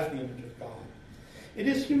God, as the image of God. It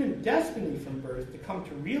is human destiny from birth to come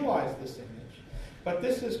to realize this image, but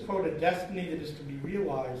this is, quote, a destiny that is to be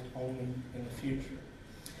realized only in the future.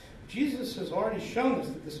 Jesus has already shown us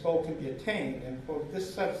that this goal can be attained, and, quote,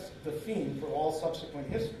 this sets the theme for all subsequent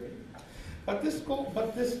history. But this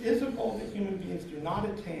is a goal that human beings do not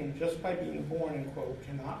attain just by being born and, quote,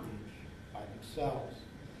 cannot reach by themselves.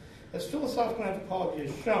 As philosophical anthropology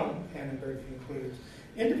has shown, Pannenberg concludes,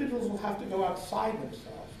 individuals will have to go outside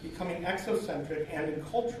themselves, becoming exocentric and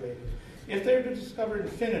enculturated, if they're to discover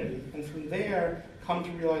infinity, and from there come to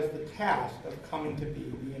realize the task of coming to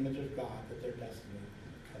be the image of God that their destiny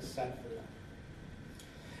has set for them.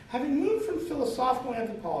 Having moved from philosophical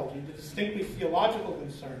anthropology to distinctly theological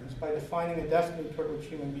concerns by defining a destiny toward which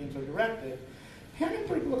human beings are directed,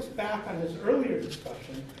 Pannenberg looks back on his earlier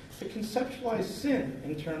discussion to conceptualize sin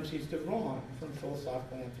in terms he's drawn from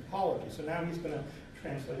philosophical anthropology. So now he's going to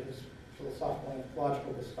translate his philosophical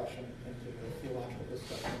anthropological discussion into a theological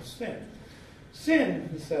discussion of sin. Sin,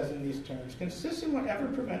 he says in these terms, consists in whatever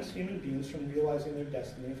prevents human beings from realizing their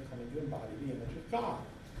destiny of coming to embody the image of God.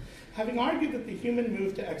 Having argued that the human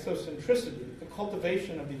move to exocentricity, the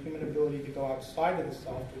cultivation of the human ability to go outside of the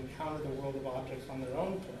self to encounter the world of objects on their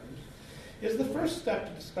own terms, is the first step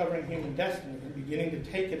to discovering human destiny and beginning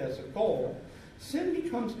to take it as a goal, sin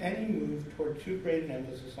becomes any move toward too great an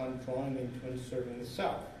emphasis on drawing into and serving the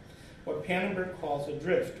self, what Pannenberg calls a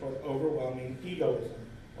drift toward overwhelming egoism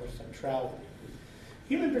or centrality.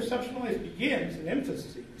 Human perception always begins in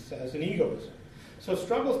infancy, he says, in egoism. So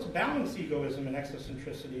struggles to balance egoism and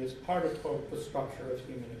exocentricity is part of, quote, the structure of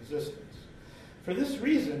human existence. For this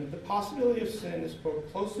reason, the possibility of sin is,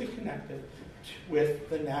 quote, closely connected with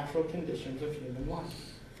the natural conditions of human life.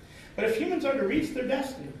 But if humans are to reach their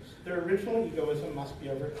destinies, their original egoism must be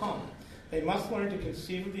overcome. They must learn to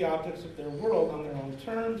conceive of the objects of their world on their own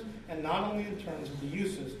terms, and not only in terms of the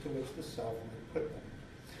uses to which the self might put them.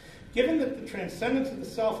 Given that the transcendence of the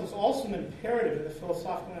self is also an imperative in the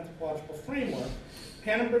philosophical anthropological framework,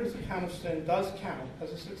 Pannenberg's account of sin does count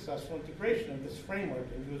as a successful integration of this framework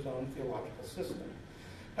into his own theological system.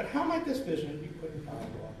 But how might this vision be put in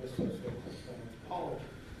dialogue with sociocultural anthropology?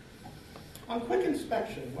 On quick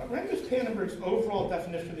inspection, what renders Pannenberg's overall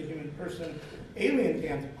definition of the human person alien to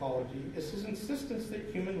anthropology is his insistence that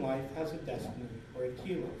human life has a destiny or a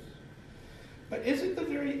telos. But is it the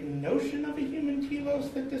very notion of a human telos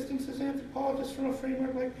that distances anthropologists from a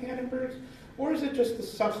framework like Pannenberg's, or is it just the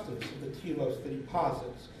substance of the telos that he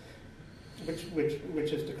posits,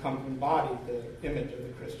 which is to come to embody the image of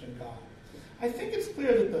the Christian God? I think it's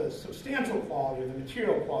clear that the substantial quality or the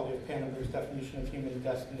material quality of Pannenberg's definition of human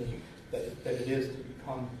destiny, that it is to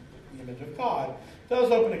become the image of God, does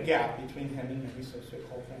open a gap between him and many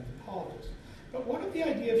sociocultural anthropologists. But what of the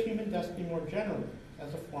idea of human destiny more generally,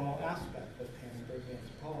 as a formal aspect of Pannenberg's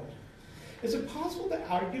anthropology? Is it possible to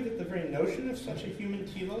argue that the very notion of such a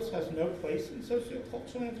human telos has no place in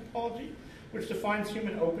sociocultural anthropology, which defines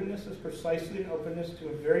human openness as precisely an openness to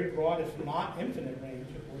a very broad, if not infinite, range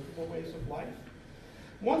of workable ways of life?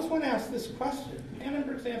 Once one asks this question,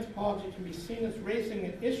 Pannenberg's anthropology can be seen as raising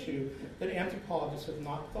an issue that anthropologists have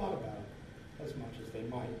not thought about as much as they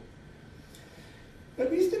might.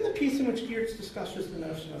 At least in the piece in which Geertz discusses the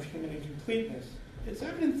notion of human incompleteness, it's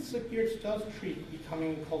evidence that Geertz does treat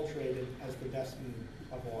becoming enculturated as the destiny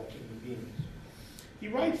of all human beings. He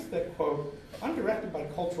writes that, quote, undirected by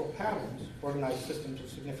cultural patterns, organized systems of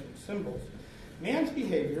significant symbols, man's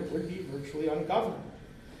behavior would be virtually ungovernable,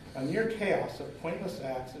 a mere chaos of pointless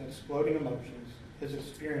acts and exploding emotions, his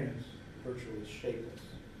experience virtually shapeless.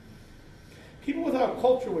 People without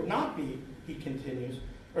culture would not be, he continues,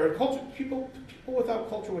 people without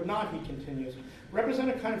culture would not, he continues, represent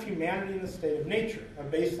a kind of humanity in the state of nature, a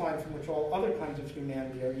baseline from which all other kinds of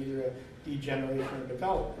humanity are either a degeneration or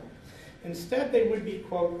development. Instead, they would be,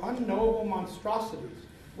 quote, unknowable monstrosities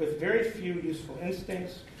with very few useful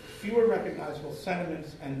instincts, fewer recognizable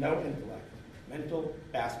sentiments, and no intellect, mental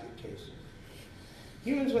basket cases.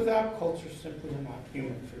 Humans without culture simply are not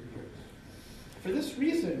human for Geertz. For this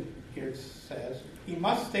reason, Geertz says, he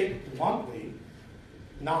must state bluntly,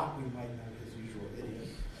 not, we might know his usual idiom,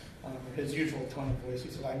 or his usual tone of voice, he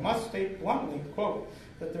says, I must state bluntly, quote,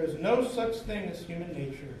 that there is no such thing as human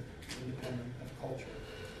nature independent of culture.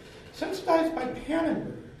 Sensitized by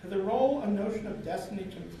Pannenberg to the role a notion of destiny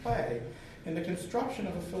can play in the construction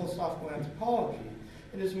of a philosophical anthropology,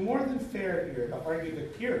 it is more than fair here to argue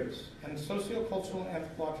that Geertz and sociocultural and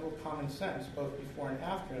anthropological common sense, both before and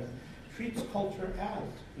after him, treats culture as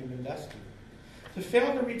human destiny. To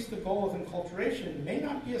fail to reach the goal of enculturation may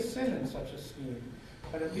not be a sin in such a scheme,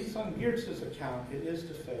 but at least on Geertz's account, it is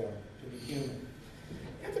to fail to be human.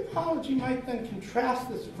 Anthropology might then contrast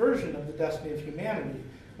this version of the destiny of humanity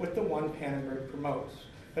with the one Pannenberg promotes,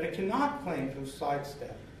 but it cannot claim to have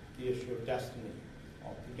sidestepped the issue of destiny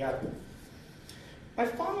altogether. By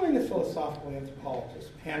following the philosophical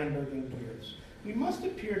anthropologists, Pannenberg and Geertz, we must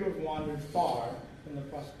appear to have wandered far from the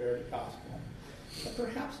prosperity gospel, but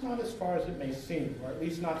perhaps not as far as it may seem, or at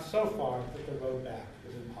least not so far that the road back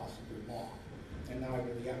is impossibly long. And now I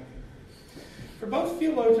really am here. For both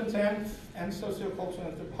theologians and sociocultural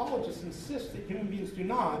anthropologists insist that human beings do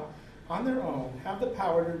not, on their own, have the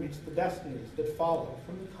power to reach the destinies that follow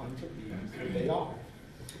from the kinds of beings that they are.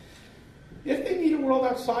 If they need a world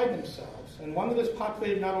outside themselves, and one that is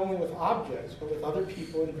populated not only with objects, but with other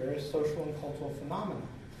people and various social and cultural phenomena,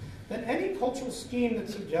 then any cultural scheme that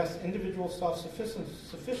suggests individual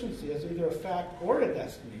self-sufficiency as either a fact or a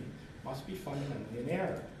destiny must be fundamentally in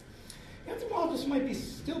error. Anthropologists might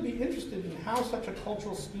still be interested in how such a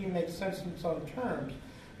cultural scheme makes sense in its own terms,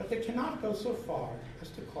 but they cannot go so far as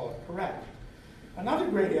to call it correct. Another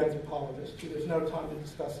great anthropologist, who there's no time to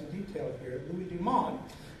discuss in detail here, Louis Dumont,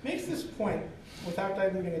 makes this point without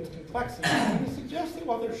diluting its complexity, and he suggests that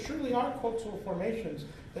while there surely are cultural formations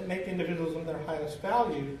that make individualism their highest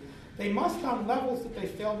value, They must, on levels that they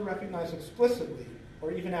fail to recognize explicitly,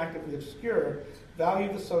 or even actively obscure,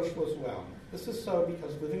 value the social as well. This is so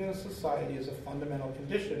because living in a society is a fundamental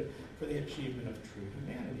condition for the achievement of true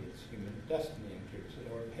humanity. It's human destiny, in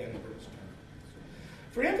Kierkegaard or Pannenberg's term.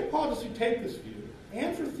 For anthropologists who take this view,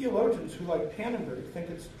 and for theologians who, like Pannenberg, think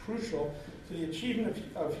it's crucial to the achievement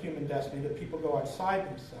of human destiny that people go outside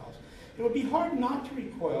themselves, it would be hard not to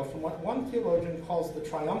recoil from what one theologian calls the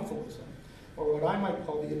triumphalism, or what I might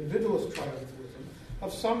call the individualist triumphalism,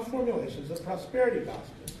 of some formulations of prosperity gospel,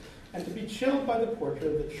 and to be chilled by the portrait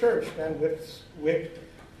of the church Van Wyck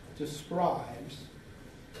describes,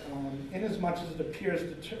 inasmuch as it appears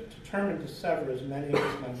determined to sever as many of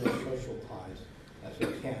its members' social ties as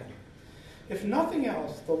it can. If nothing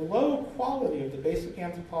else, the low quality of the basic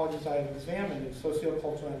anthropologies I have examined in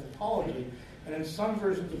sociocultural anthropology and in some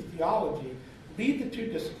versions of theology lead the two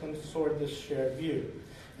disciplines toward this shared view.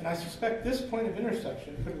 And I suspect this point of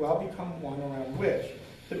intersection could well become one around which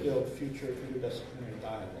to build future interdisciplinary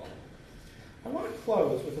dialogue. I want to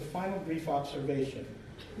close with a final brief observation.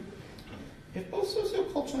 If both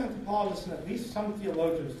sociocultural anthropologists and at least some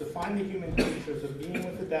theologians define the human nature as a being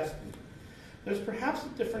with a destiny, there's perhaps a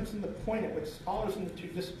difference in the point at which scholars in the two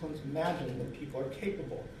disciplines imagine that people are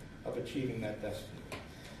capable of achieving that destiny.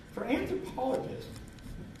 For anthropologists,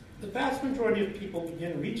 the vast majority of people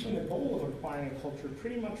begin reaching the goal of acquiring a culture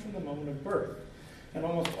pretty much from the moment of birth, and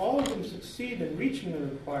almost all of them succeed in reaching the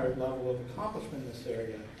required level of accomplishment in this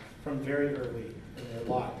area from very early in their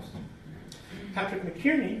lives. Patrick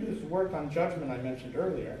McKierney, whose work on judgment I mentioned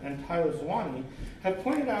earlier, and Tyler Zwanny have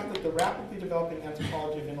pointed out that the rapidly developing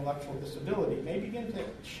anthropology of intellectual disability may begin to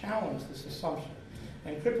challenge this assumption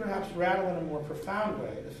and could perhaps rattle in a more profound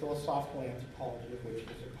way the philosophical anthropology of which it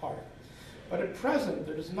is a part. But at present,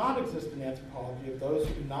 there does not exist an anthropology of those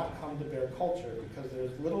who do not come to bear culture because there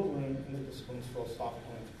is little room in the discipline's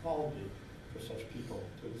philosophical anthropology for such people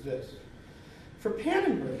to exist. For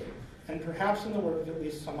Pannenberg, and perhaps in the work of at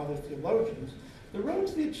least some other theologians, the road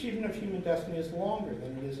to the achievement of human destiny is longer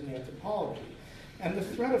than it is in anthropology, and the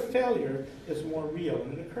threat of failure is more real.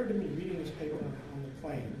 And it occurred to me reading this paper on the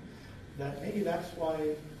plane that maybe that's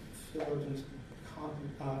why theologians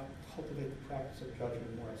cultivate the practice of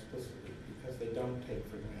judgment more explicitly, because they don't take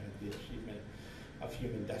for granted the achievement of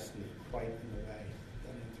human destiny quite in the way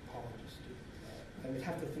that anthropologists do. And we'd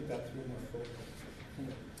have to think that through more fully.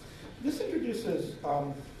 This introduces,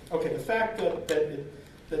 the fact that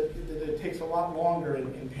it takes a lot longer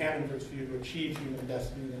in Pannenberg's view to achieve human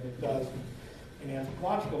destiny than it does in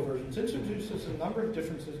anthropological versions introduces a number of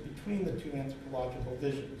differences between the two anthropological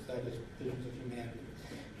visions, that is, visions of humanity.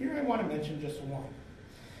 Here I want to mention just one.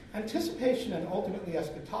 Anticipation and ultimately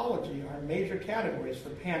eschatology are major categories for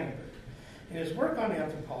Pannenberg. In his work on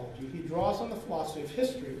anthropology, he draws on the philosophy of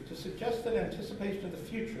history to suggest that anticipation of the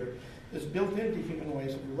future is built into human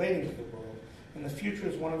ways of relating to the world, and the future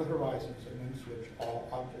is one of the horizons against which all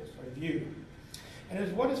objects are viewed. And as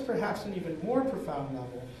what is perhaps an even more profound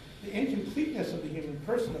level, the incompleteness of the human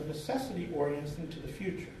person of necessity orients them to the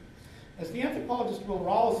future. As the anthropologist Will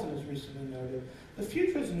Rawlinson has recently noted, the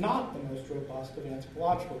future is not the most robust of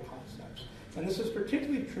anthropological concepts, and this is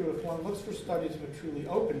particularly true if one looks for studies of a truly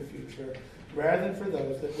open future, rather than for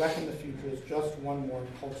those that reckon the future as just one more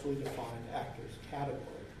culturally defined actor's category.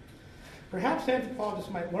 Perhaps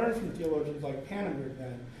anthropologists might learn from theologians like Pannenberg,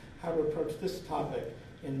 then, how to approach this topic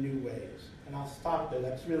in new ways. And I'll stop there.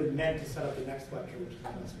 That's really meant to set up the next lecture, which is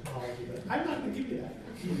on anthropology, but I'm not going to give you that,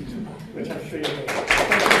 which I'm sure you'll get.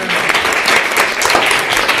 Thank you very much.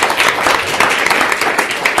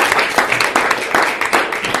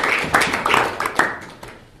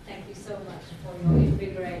 Thank you so much for your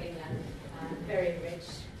invigorating and very rich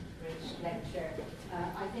lecture.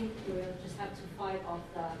 I think we will just have to fight off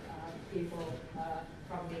the people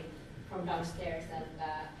probably from downstairs and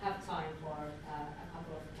have time for a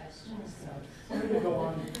couple of questions. So I'm going to go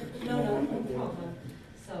on. No problem.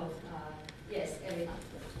 So yes, Elina.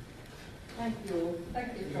 Thank you,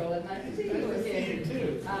 Joel, and nice to see you again. You too.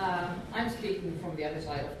 I'm speaking from the other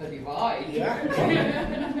side of the divide. Yeah.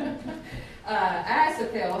 As a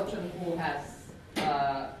theologian who has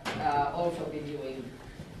also been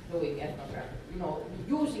doing ethnography,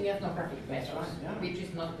 using ethnographic methods, which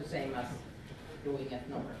is not the same as doing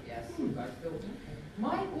ethnography as you guys do.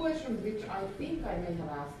 My question, which I think I may have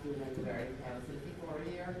asked you when you were in Helsinki for a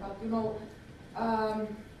year, but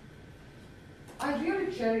I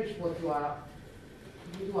really cherish what you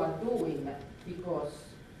are doing because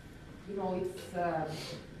it's how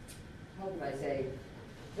could I say,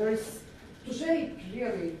 there is, to say it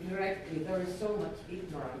really directly, there is so much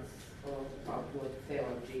ignorance about what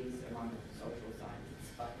theology is among social sciences.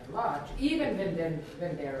 by and large, even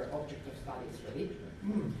when their object of study is religion.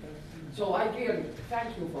 Mm. So I really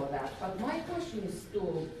thank you for that. But my question is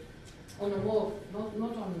to, on a more,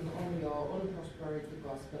 not on your own prosperity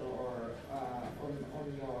gospel or on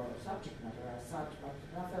your subject matter as such, but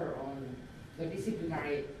rather on the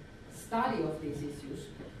disciplinary study of these issues.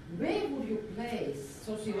 Where would you place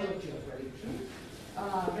sociology of religion,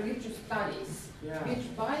 religious studies, which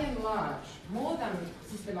by and large, more than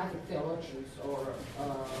systematic theologians or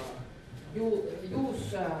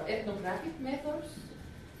use ethnographic methods,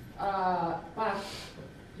 but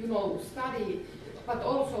study, but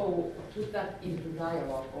also put that into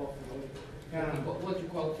dialogue of what you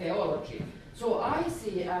call theology. So I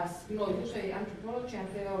see as, you say anthropology and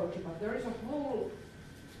theology, but there is a whole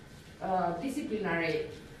disciplinary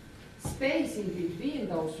space in between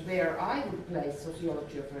those where I would place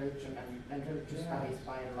sociology of religion and religious studies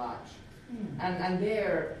by and large. And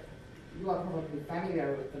there you are probably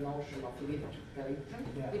familiar with the notion of lived religion,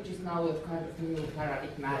 which is now a kind of new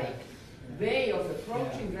paradigmatic way of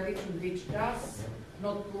approaching religion, which does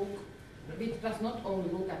not only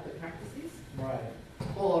look at the practices,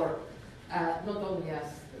 or not only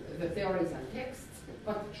as the theories and texts,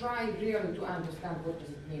 but try really to understand what does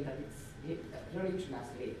it mean that it's religion as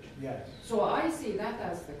lived. Yes. So I see that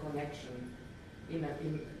as the connection in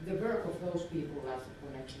the work of those people as a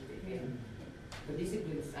connection between the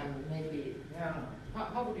disciplines and maybe.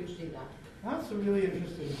 How would you see that? That's a really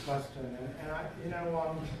interesting question, and I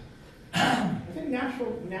think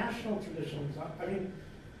national traditions. I mean,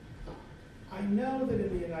 I know that in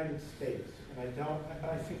the United States, and but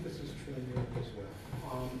I think this is true in Europe as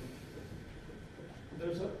well.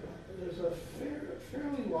 There's a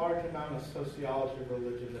fairly large amount of sociology of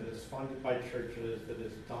religion that is funded by churches, that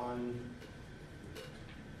is done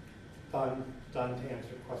to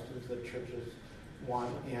answer questions that churches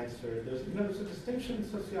want answered. There's a distinction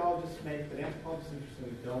sociologists make that anthropologists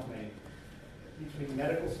interestingly don't make between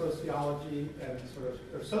medical sociology and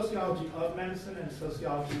or sociology of medicine and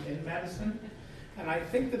sociology in medicine. And I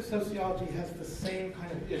think that sociology has the same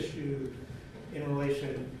kind of issue in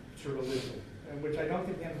relation to religion, which I don't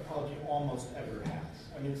think anthropology almost ever has.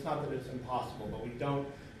 I mean, it's not that it's impossible, but we don't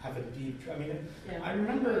have a deep. I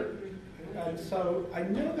remember, and so I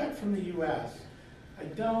know that from the U.S.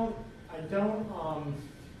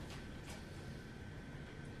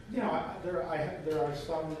 There are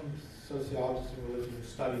some sociologists of religion who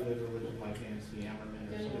study lived religion, like Nancy Ammerman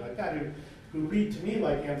or something like that, who read to me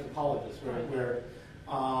like anthropologists,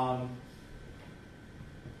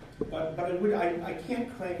 But I can't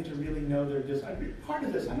claim to really know their part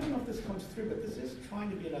of this. I don't know if this comes through, but this is trying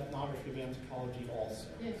to be an ethnography of anthropology also,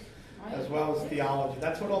 as well as theology.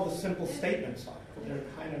 That's what all the simple statements are. They're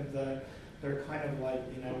kind of like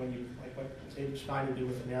when you like what David Schneider did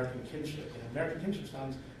with American kinship. American kinship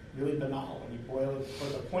sounds really banal when you boil it.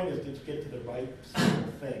 But the point is to get to the right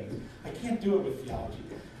simple things. I can't do it with theology.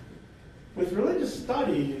 With religious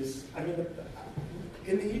studies, I mean.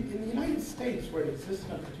 In the United States, where it exists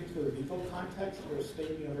in a particular legal context, where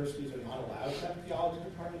state universities are not allowed to have theology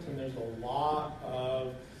departments, and there's a lot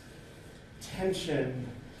of tension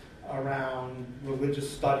around religious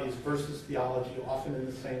studies versus theology, often in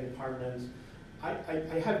the same departments. I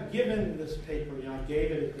have given this paper, I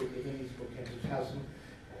gave it at the Divinity School campus, which has some,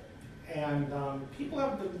 and people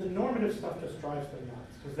have the normative stuff just drives them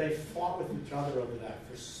nuts because they fought with each other over that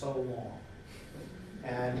for so long.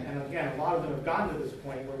 And again, a lot of them have gotten to this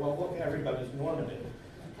point where, well, look, everybody's normative,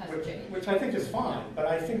 which I think is fine. But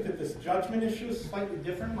I think that this judgment issue is slightly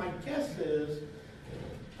different. My guess is,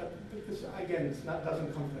 because again,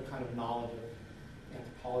 doesn't come from the kind of knowledge of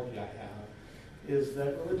anthropology I have, is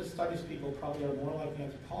that religious studies people probably are more like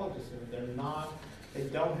anthropologists, and they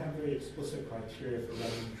don't have very explicit criteria for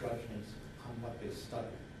rendering judgments on what they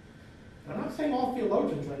study. And I'm not saying all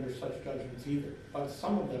theologians render such judgments either, but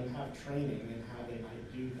some of them have training in how they might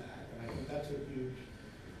do that, and I think that's a huge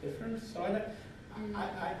difference. So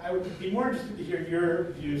I would be more interested to hear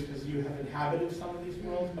your views because you have inhabited some of these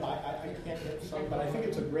worlds, but I can't get some. But I think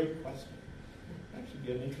it's a great question. It should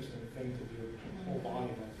be an interesting thing to do a whole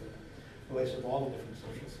volume of the relation of all the different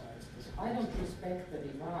social sciences. I don't respect the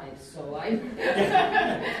divide, so I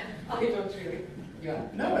don't really. Yeah.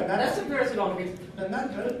 No, and that's a personal reason. And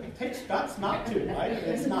it takes guts not to, right?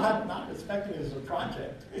 It's not respecting it as a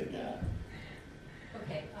project. Yeah.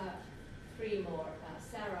 Okay, three more.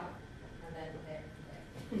 Sarah, and then there.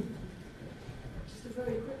 Just a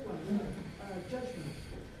very quick one. Judgment.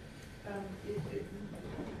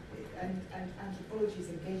 And anthropology's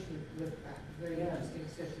engagement with that. Very interesting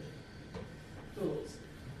set of thoughts.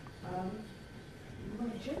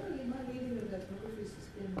 Generally, my reading of ethnographies has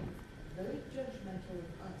been very judgmental of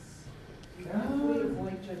us. We carefully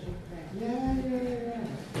avoid judging them.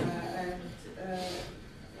 Yeah. And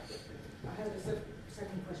I have a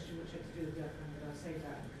second question which has to do with that, but I'll save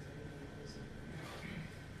that because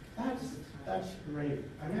I think it That's great.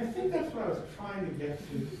 I mean, I think that's what I was trying to get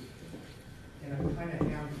to in a kind of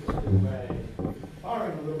ham-fisted way,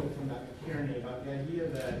 borrowing a little bit from that McKierney about the idea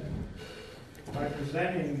that by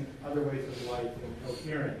presenting other ways of life in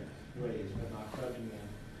coherent ways, but not judging them,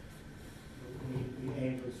 we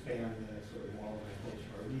aim to expand the sort of moral orientation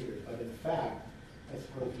of our readers. But in fact, I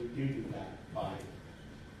suppose we do that by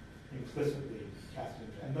implicitly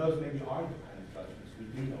casting, and those maybe are the kind of judgments we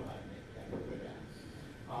do know how to make and we're good at.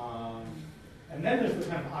 And then there's the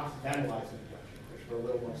kind of occidentalizing judgment, which we're a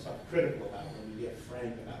little more self-critical about when we get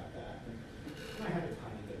framed about that. And I have a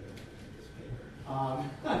tiny bit of it in this paper.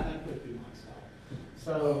 That would be myself.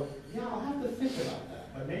 So, yeah, I'll have to think about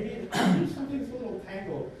that. But maybe something's a little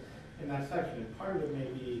tangled in that section. And part of it may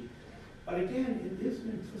be, but again, it is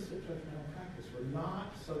an implicit judgmental practice. We're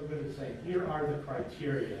not so good at saying, here are the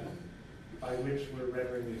criteria by which we're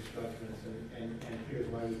rendering these judgments, and here's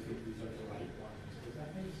why we think these are the right ones. Does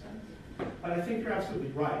that make sense? But I think you're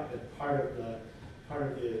absolutely right that part of what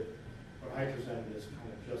I presented is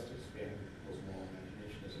kind of just expanding people's moral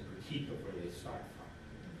imagination as a critique of where they start from.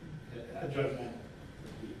 A judgmental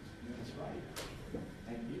critique. That's right.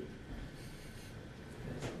 Thank you.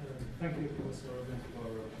 Thank you, Professor Robbins,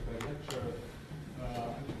 for the lecture.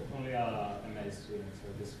 I'm only a MA student,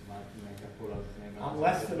 so this might make a full out thing. I'm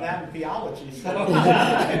less than that in theology, so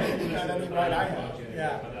that's right, I have.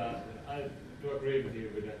 Yeah. But I do agree with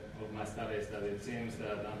you with of my studies that it seems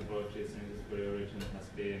that anthropology since its very origin has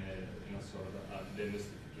been a sort of a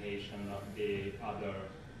demystification of the other,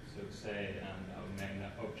 so to say, and our main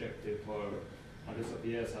objective for hundreds of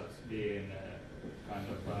years has been kind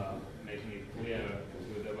of making it clear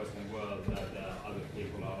to the Western world that other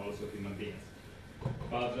people are also human beings.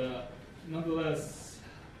 But nonetheless,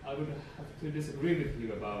 I would have to disagree with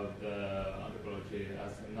you about anthropology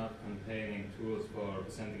as not containing tools for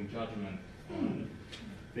presenting judgment on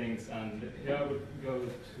things. And here I would go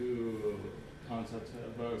to concept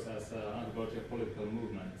works as anthropology of political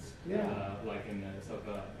movements, like in South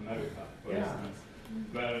America, for instance,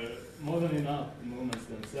 where more than enough movements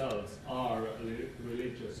themselves are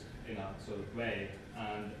religious in a sort of way.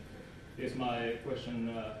 And here's my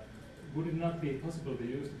question. Would it not be possible to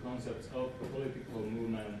use the concepts of political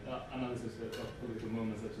movement, analysis of political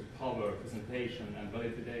movements such as power, presentation, and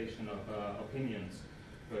validation of opinions,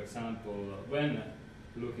 for example, when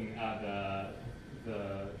looking at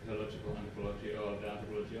the theological anthropology or the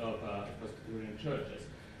anthropology of Presbyterian churches?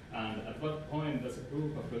 And at what point does a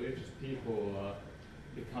group of religious people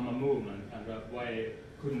become a movement, and why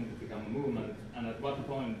couldn't it become a movement? And at what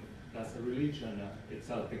point does a religion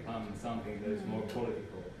itself become something that is more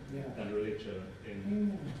political than religion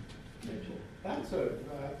in nature?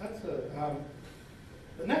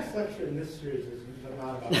 The next lecture in this series is not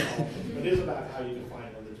about politics, but is about how you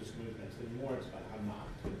define religious movements, and more it's about how not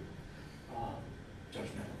to,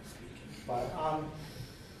 judgmentally speaking. But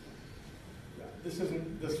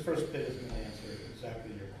this first bit isn't going to answer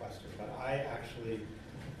exactly your question, but I actually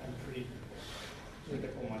am pretty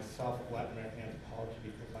critical myself of Latin American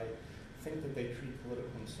anthropology because I think that they treat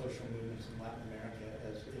political and social movements in Latin America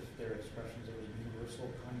as if they're expressions of a universal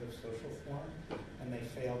kind of social form, and they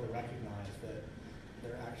fail to recognize that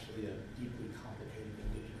they're actually a deeply complicated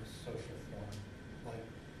indigenous social form, like,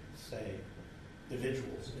 say,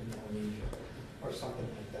 individuals in Indonesia or something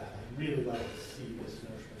like that. I'd really like to see this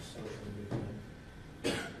notion of social movement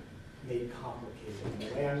made complicated in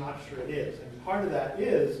a way I'm not sure it is. And part of that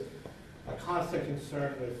is a constant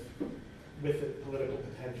concern with the political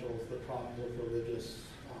potentials, the problems of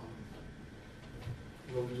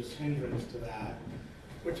religious hindrance to that,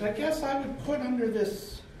 which I guess I would put under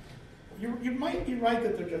this. You might be right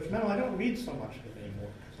that they're judgmental. I don't read so much of it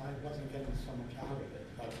anymore because I wasn't getting so much out of it.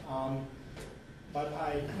 But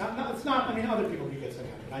it's not. I mean, other people do get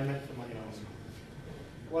something out of it. I meant for my own.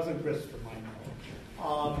 It wasn't grist for my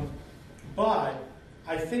knowledge. But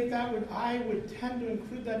I think I would tend to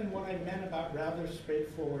include that in what I meant about rather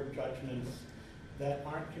straightforward judgments that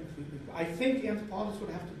aren't completely. I think anthropologists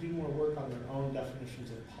would have to do more work on their own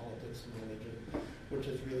definitions of politics and religion, which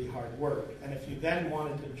is really hard work. And if you then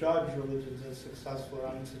wanted to judge religions as successful or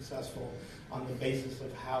unsuccessful on the basis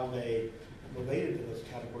of how they related to those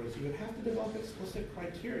categories, you would have to develop explicit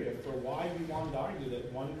criteria for why you wanted to argue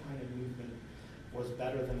that one kind of movement was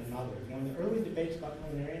better than another. You know, in the early debates about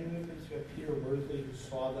millenarian movements, you have Peter Worsley, who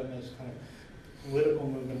saw them as kind of political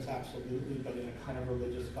movements, absolutely, but in a kind of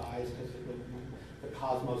religious guise, because the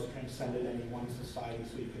cosmos transcended any one society,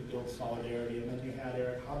 so you could build solidarity. And then you had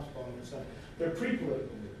Eric Hobsbawm who said they're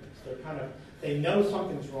pre-political movements. They know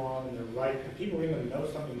something's wrong and they're right. And people even know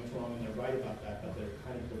something's wrong and they're right about that, but they're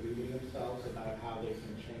kind of deluding themselves about how they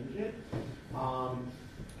can change it. I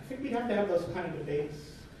think we'd have to have those kind of debates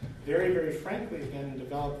very, very frankly again and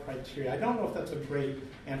develop criteria. I don't know if that's a great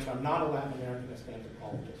answer. I'm not a Latin Americanist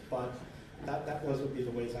anthropologist, but those would be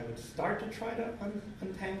the ways I would start to try to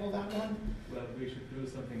untangle that one. Well, we should do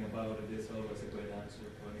something about it. It's always a great answer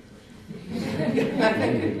for any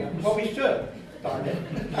question. Well, we should start it.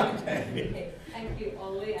 Okay. Thank you,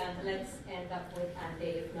 Olli, and let's end up with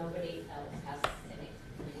Andy if nobody else has something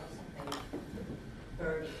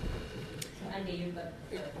burning. So Andy, you've got...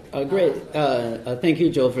 Great. Thank you,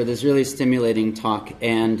 Joel, for this really stimulating talk.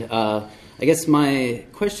 And I guess my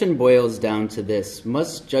question boils down to this.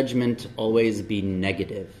 Must judgment always be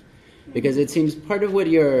negative? Because it seems part of what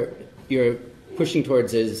you're pushing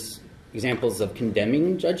towards is examples of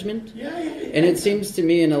condemning judgment. Yeah. And it seems to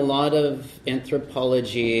me in a lot of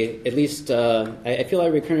anthropology, at least I feel I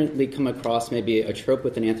recurrently come across maybe a trope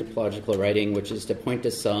within anthropological writing, which is to point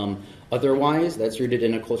to some otherwise that's rooted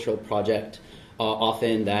in a cultural project.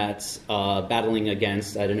 Often that's battling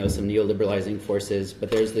against, I don't know, some neoliberalizing forces, but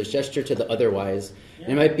there's this gesture to the otherwise. Yeah.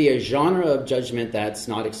 And it might be a genre of judgment that's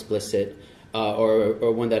not explicit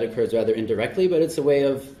or one that occurs rather indirectly, but it's a way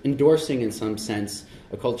of endorsing, in some sense,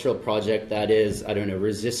 a cultural project that is, I don't know,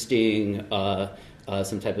 resisting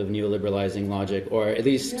some type of neoliberalizing logic, or at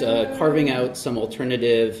least carving out some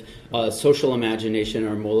alternative social imagination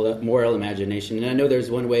or moral imagination. And I know there's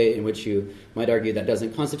one way in which you might argue that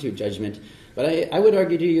doesn't constitute judgment, but I would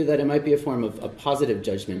argue to you that it might be a form of positive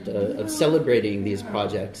judgment, of celebrating these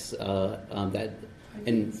projects.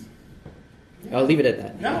 And I'll leave it at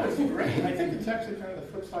that. No, it's great. I think it's actually kind of the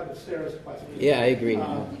flip side of Sarah's question. Yeah, I agree.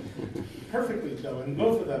 Perfectly so, and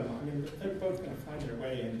both of them, I mean, they're both going to find their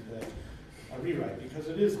way into a rewrite, because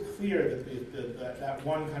it is clear that that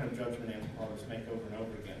one kind of judgment anthropologists make over and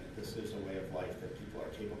over again, that this is a way of life that people are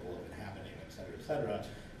capable of inhabiting, et cetera,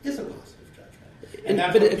 is a positive judgment. And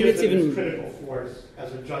that's what gives it its critical force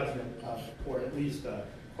as a judgment or at least a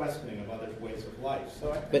questioning of other ways of life.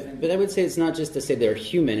 So but I would say it's not just to say they're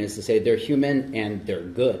human, it's to say they're human and they're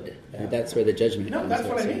good. Yeah. That's where the judgment comes. No, that's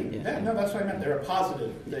what I mean. Yeah. No, that's what I meant. They're a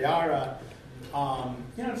positive. They are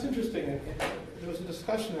it's interesting. There was a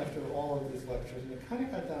discussion after all of these lectures, and it kind of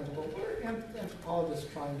got down to, well, what are anthropologists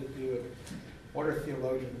trying to do, and what are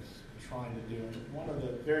theologians trying to do? And one of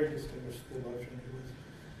the very distinguished theologians who was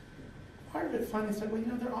part of it finally said, well,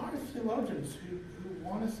 there are theologians who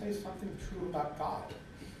want to say something true about God.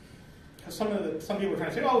 Because some people were trying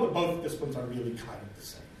to say, both disciplines are really kind of the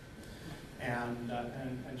same. And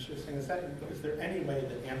she was saying, is there any way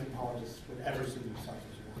that anthropologists would ever see themselves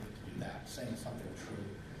as wanting to do that, saying something true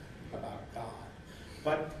about God?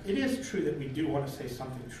 But it is true that we do want to say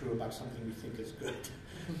something true about something we think is good,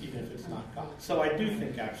 even if it's not God. So I do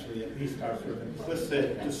think, actually, at least our sort of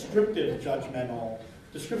implicit,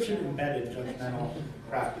 description-embedded judgmental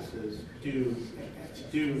practices do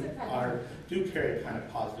carry a kind of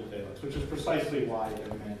positive valence, which is precisely why they're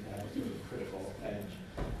meant to have a sort of critical edge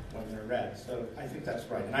when they're read. So I think that's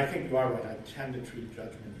right, and I think you are right. I tend to treat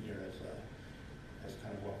judgment here as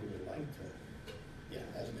kind of what we would like to,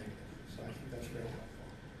 as negative. So I think that's very helpful.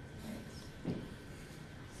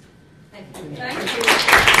 Thank you. Thank you.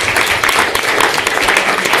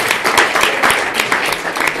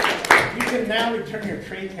 You can now return your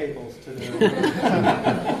tray tables to the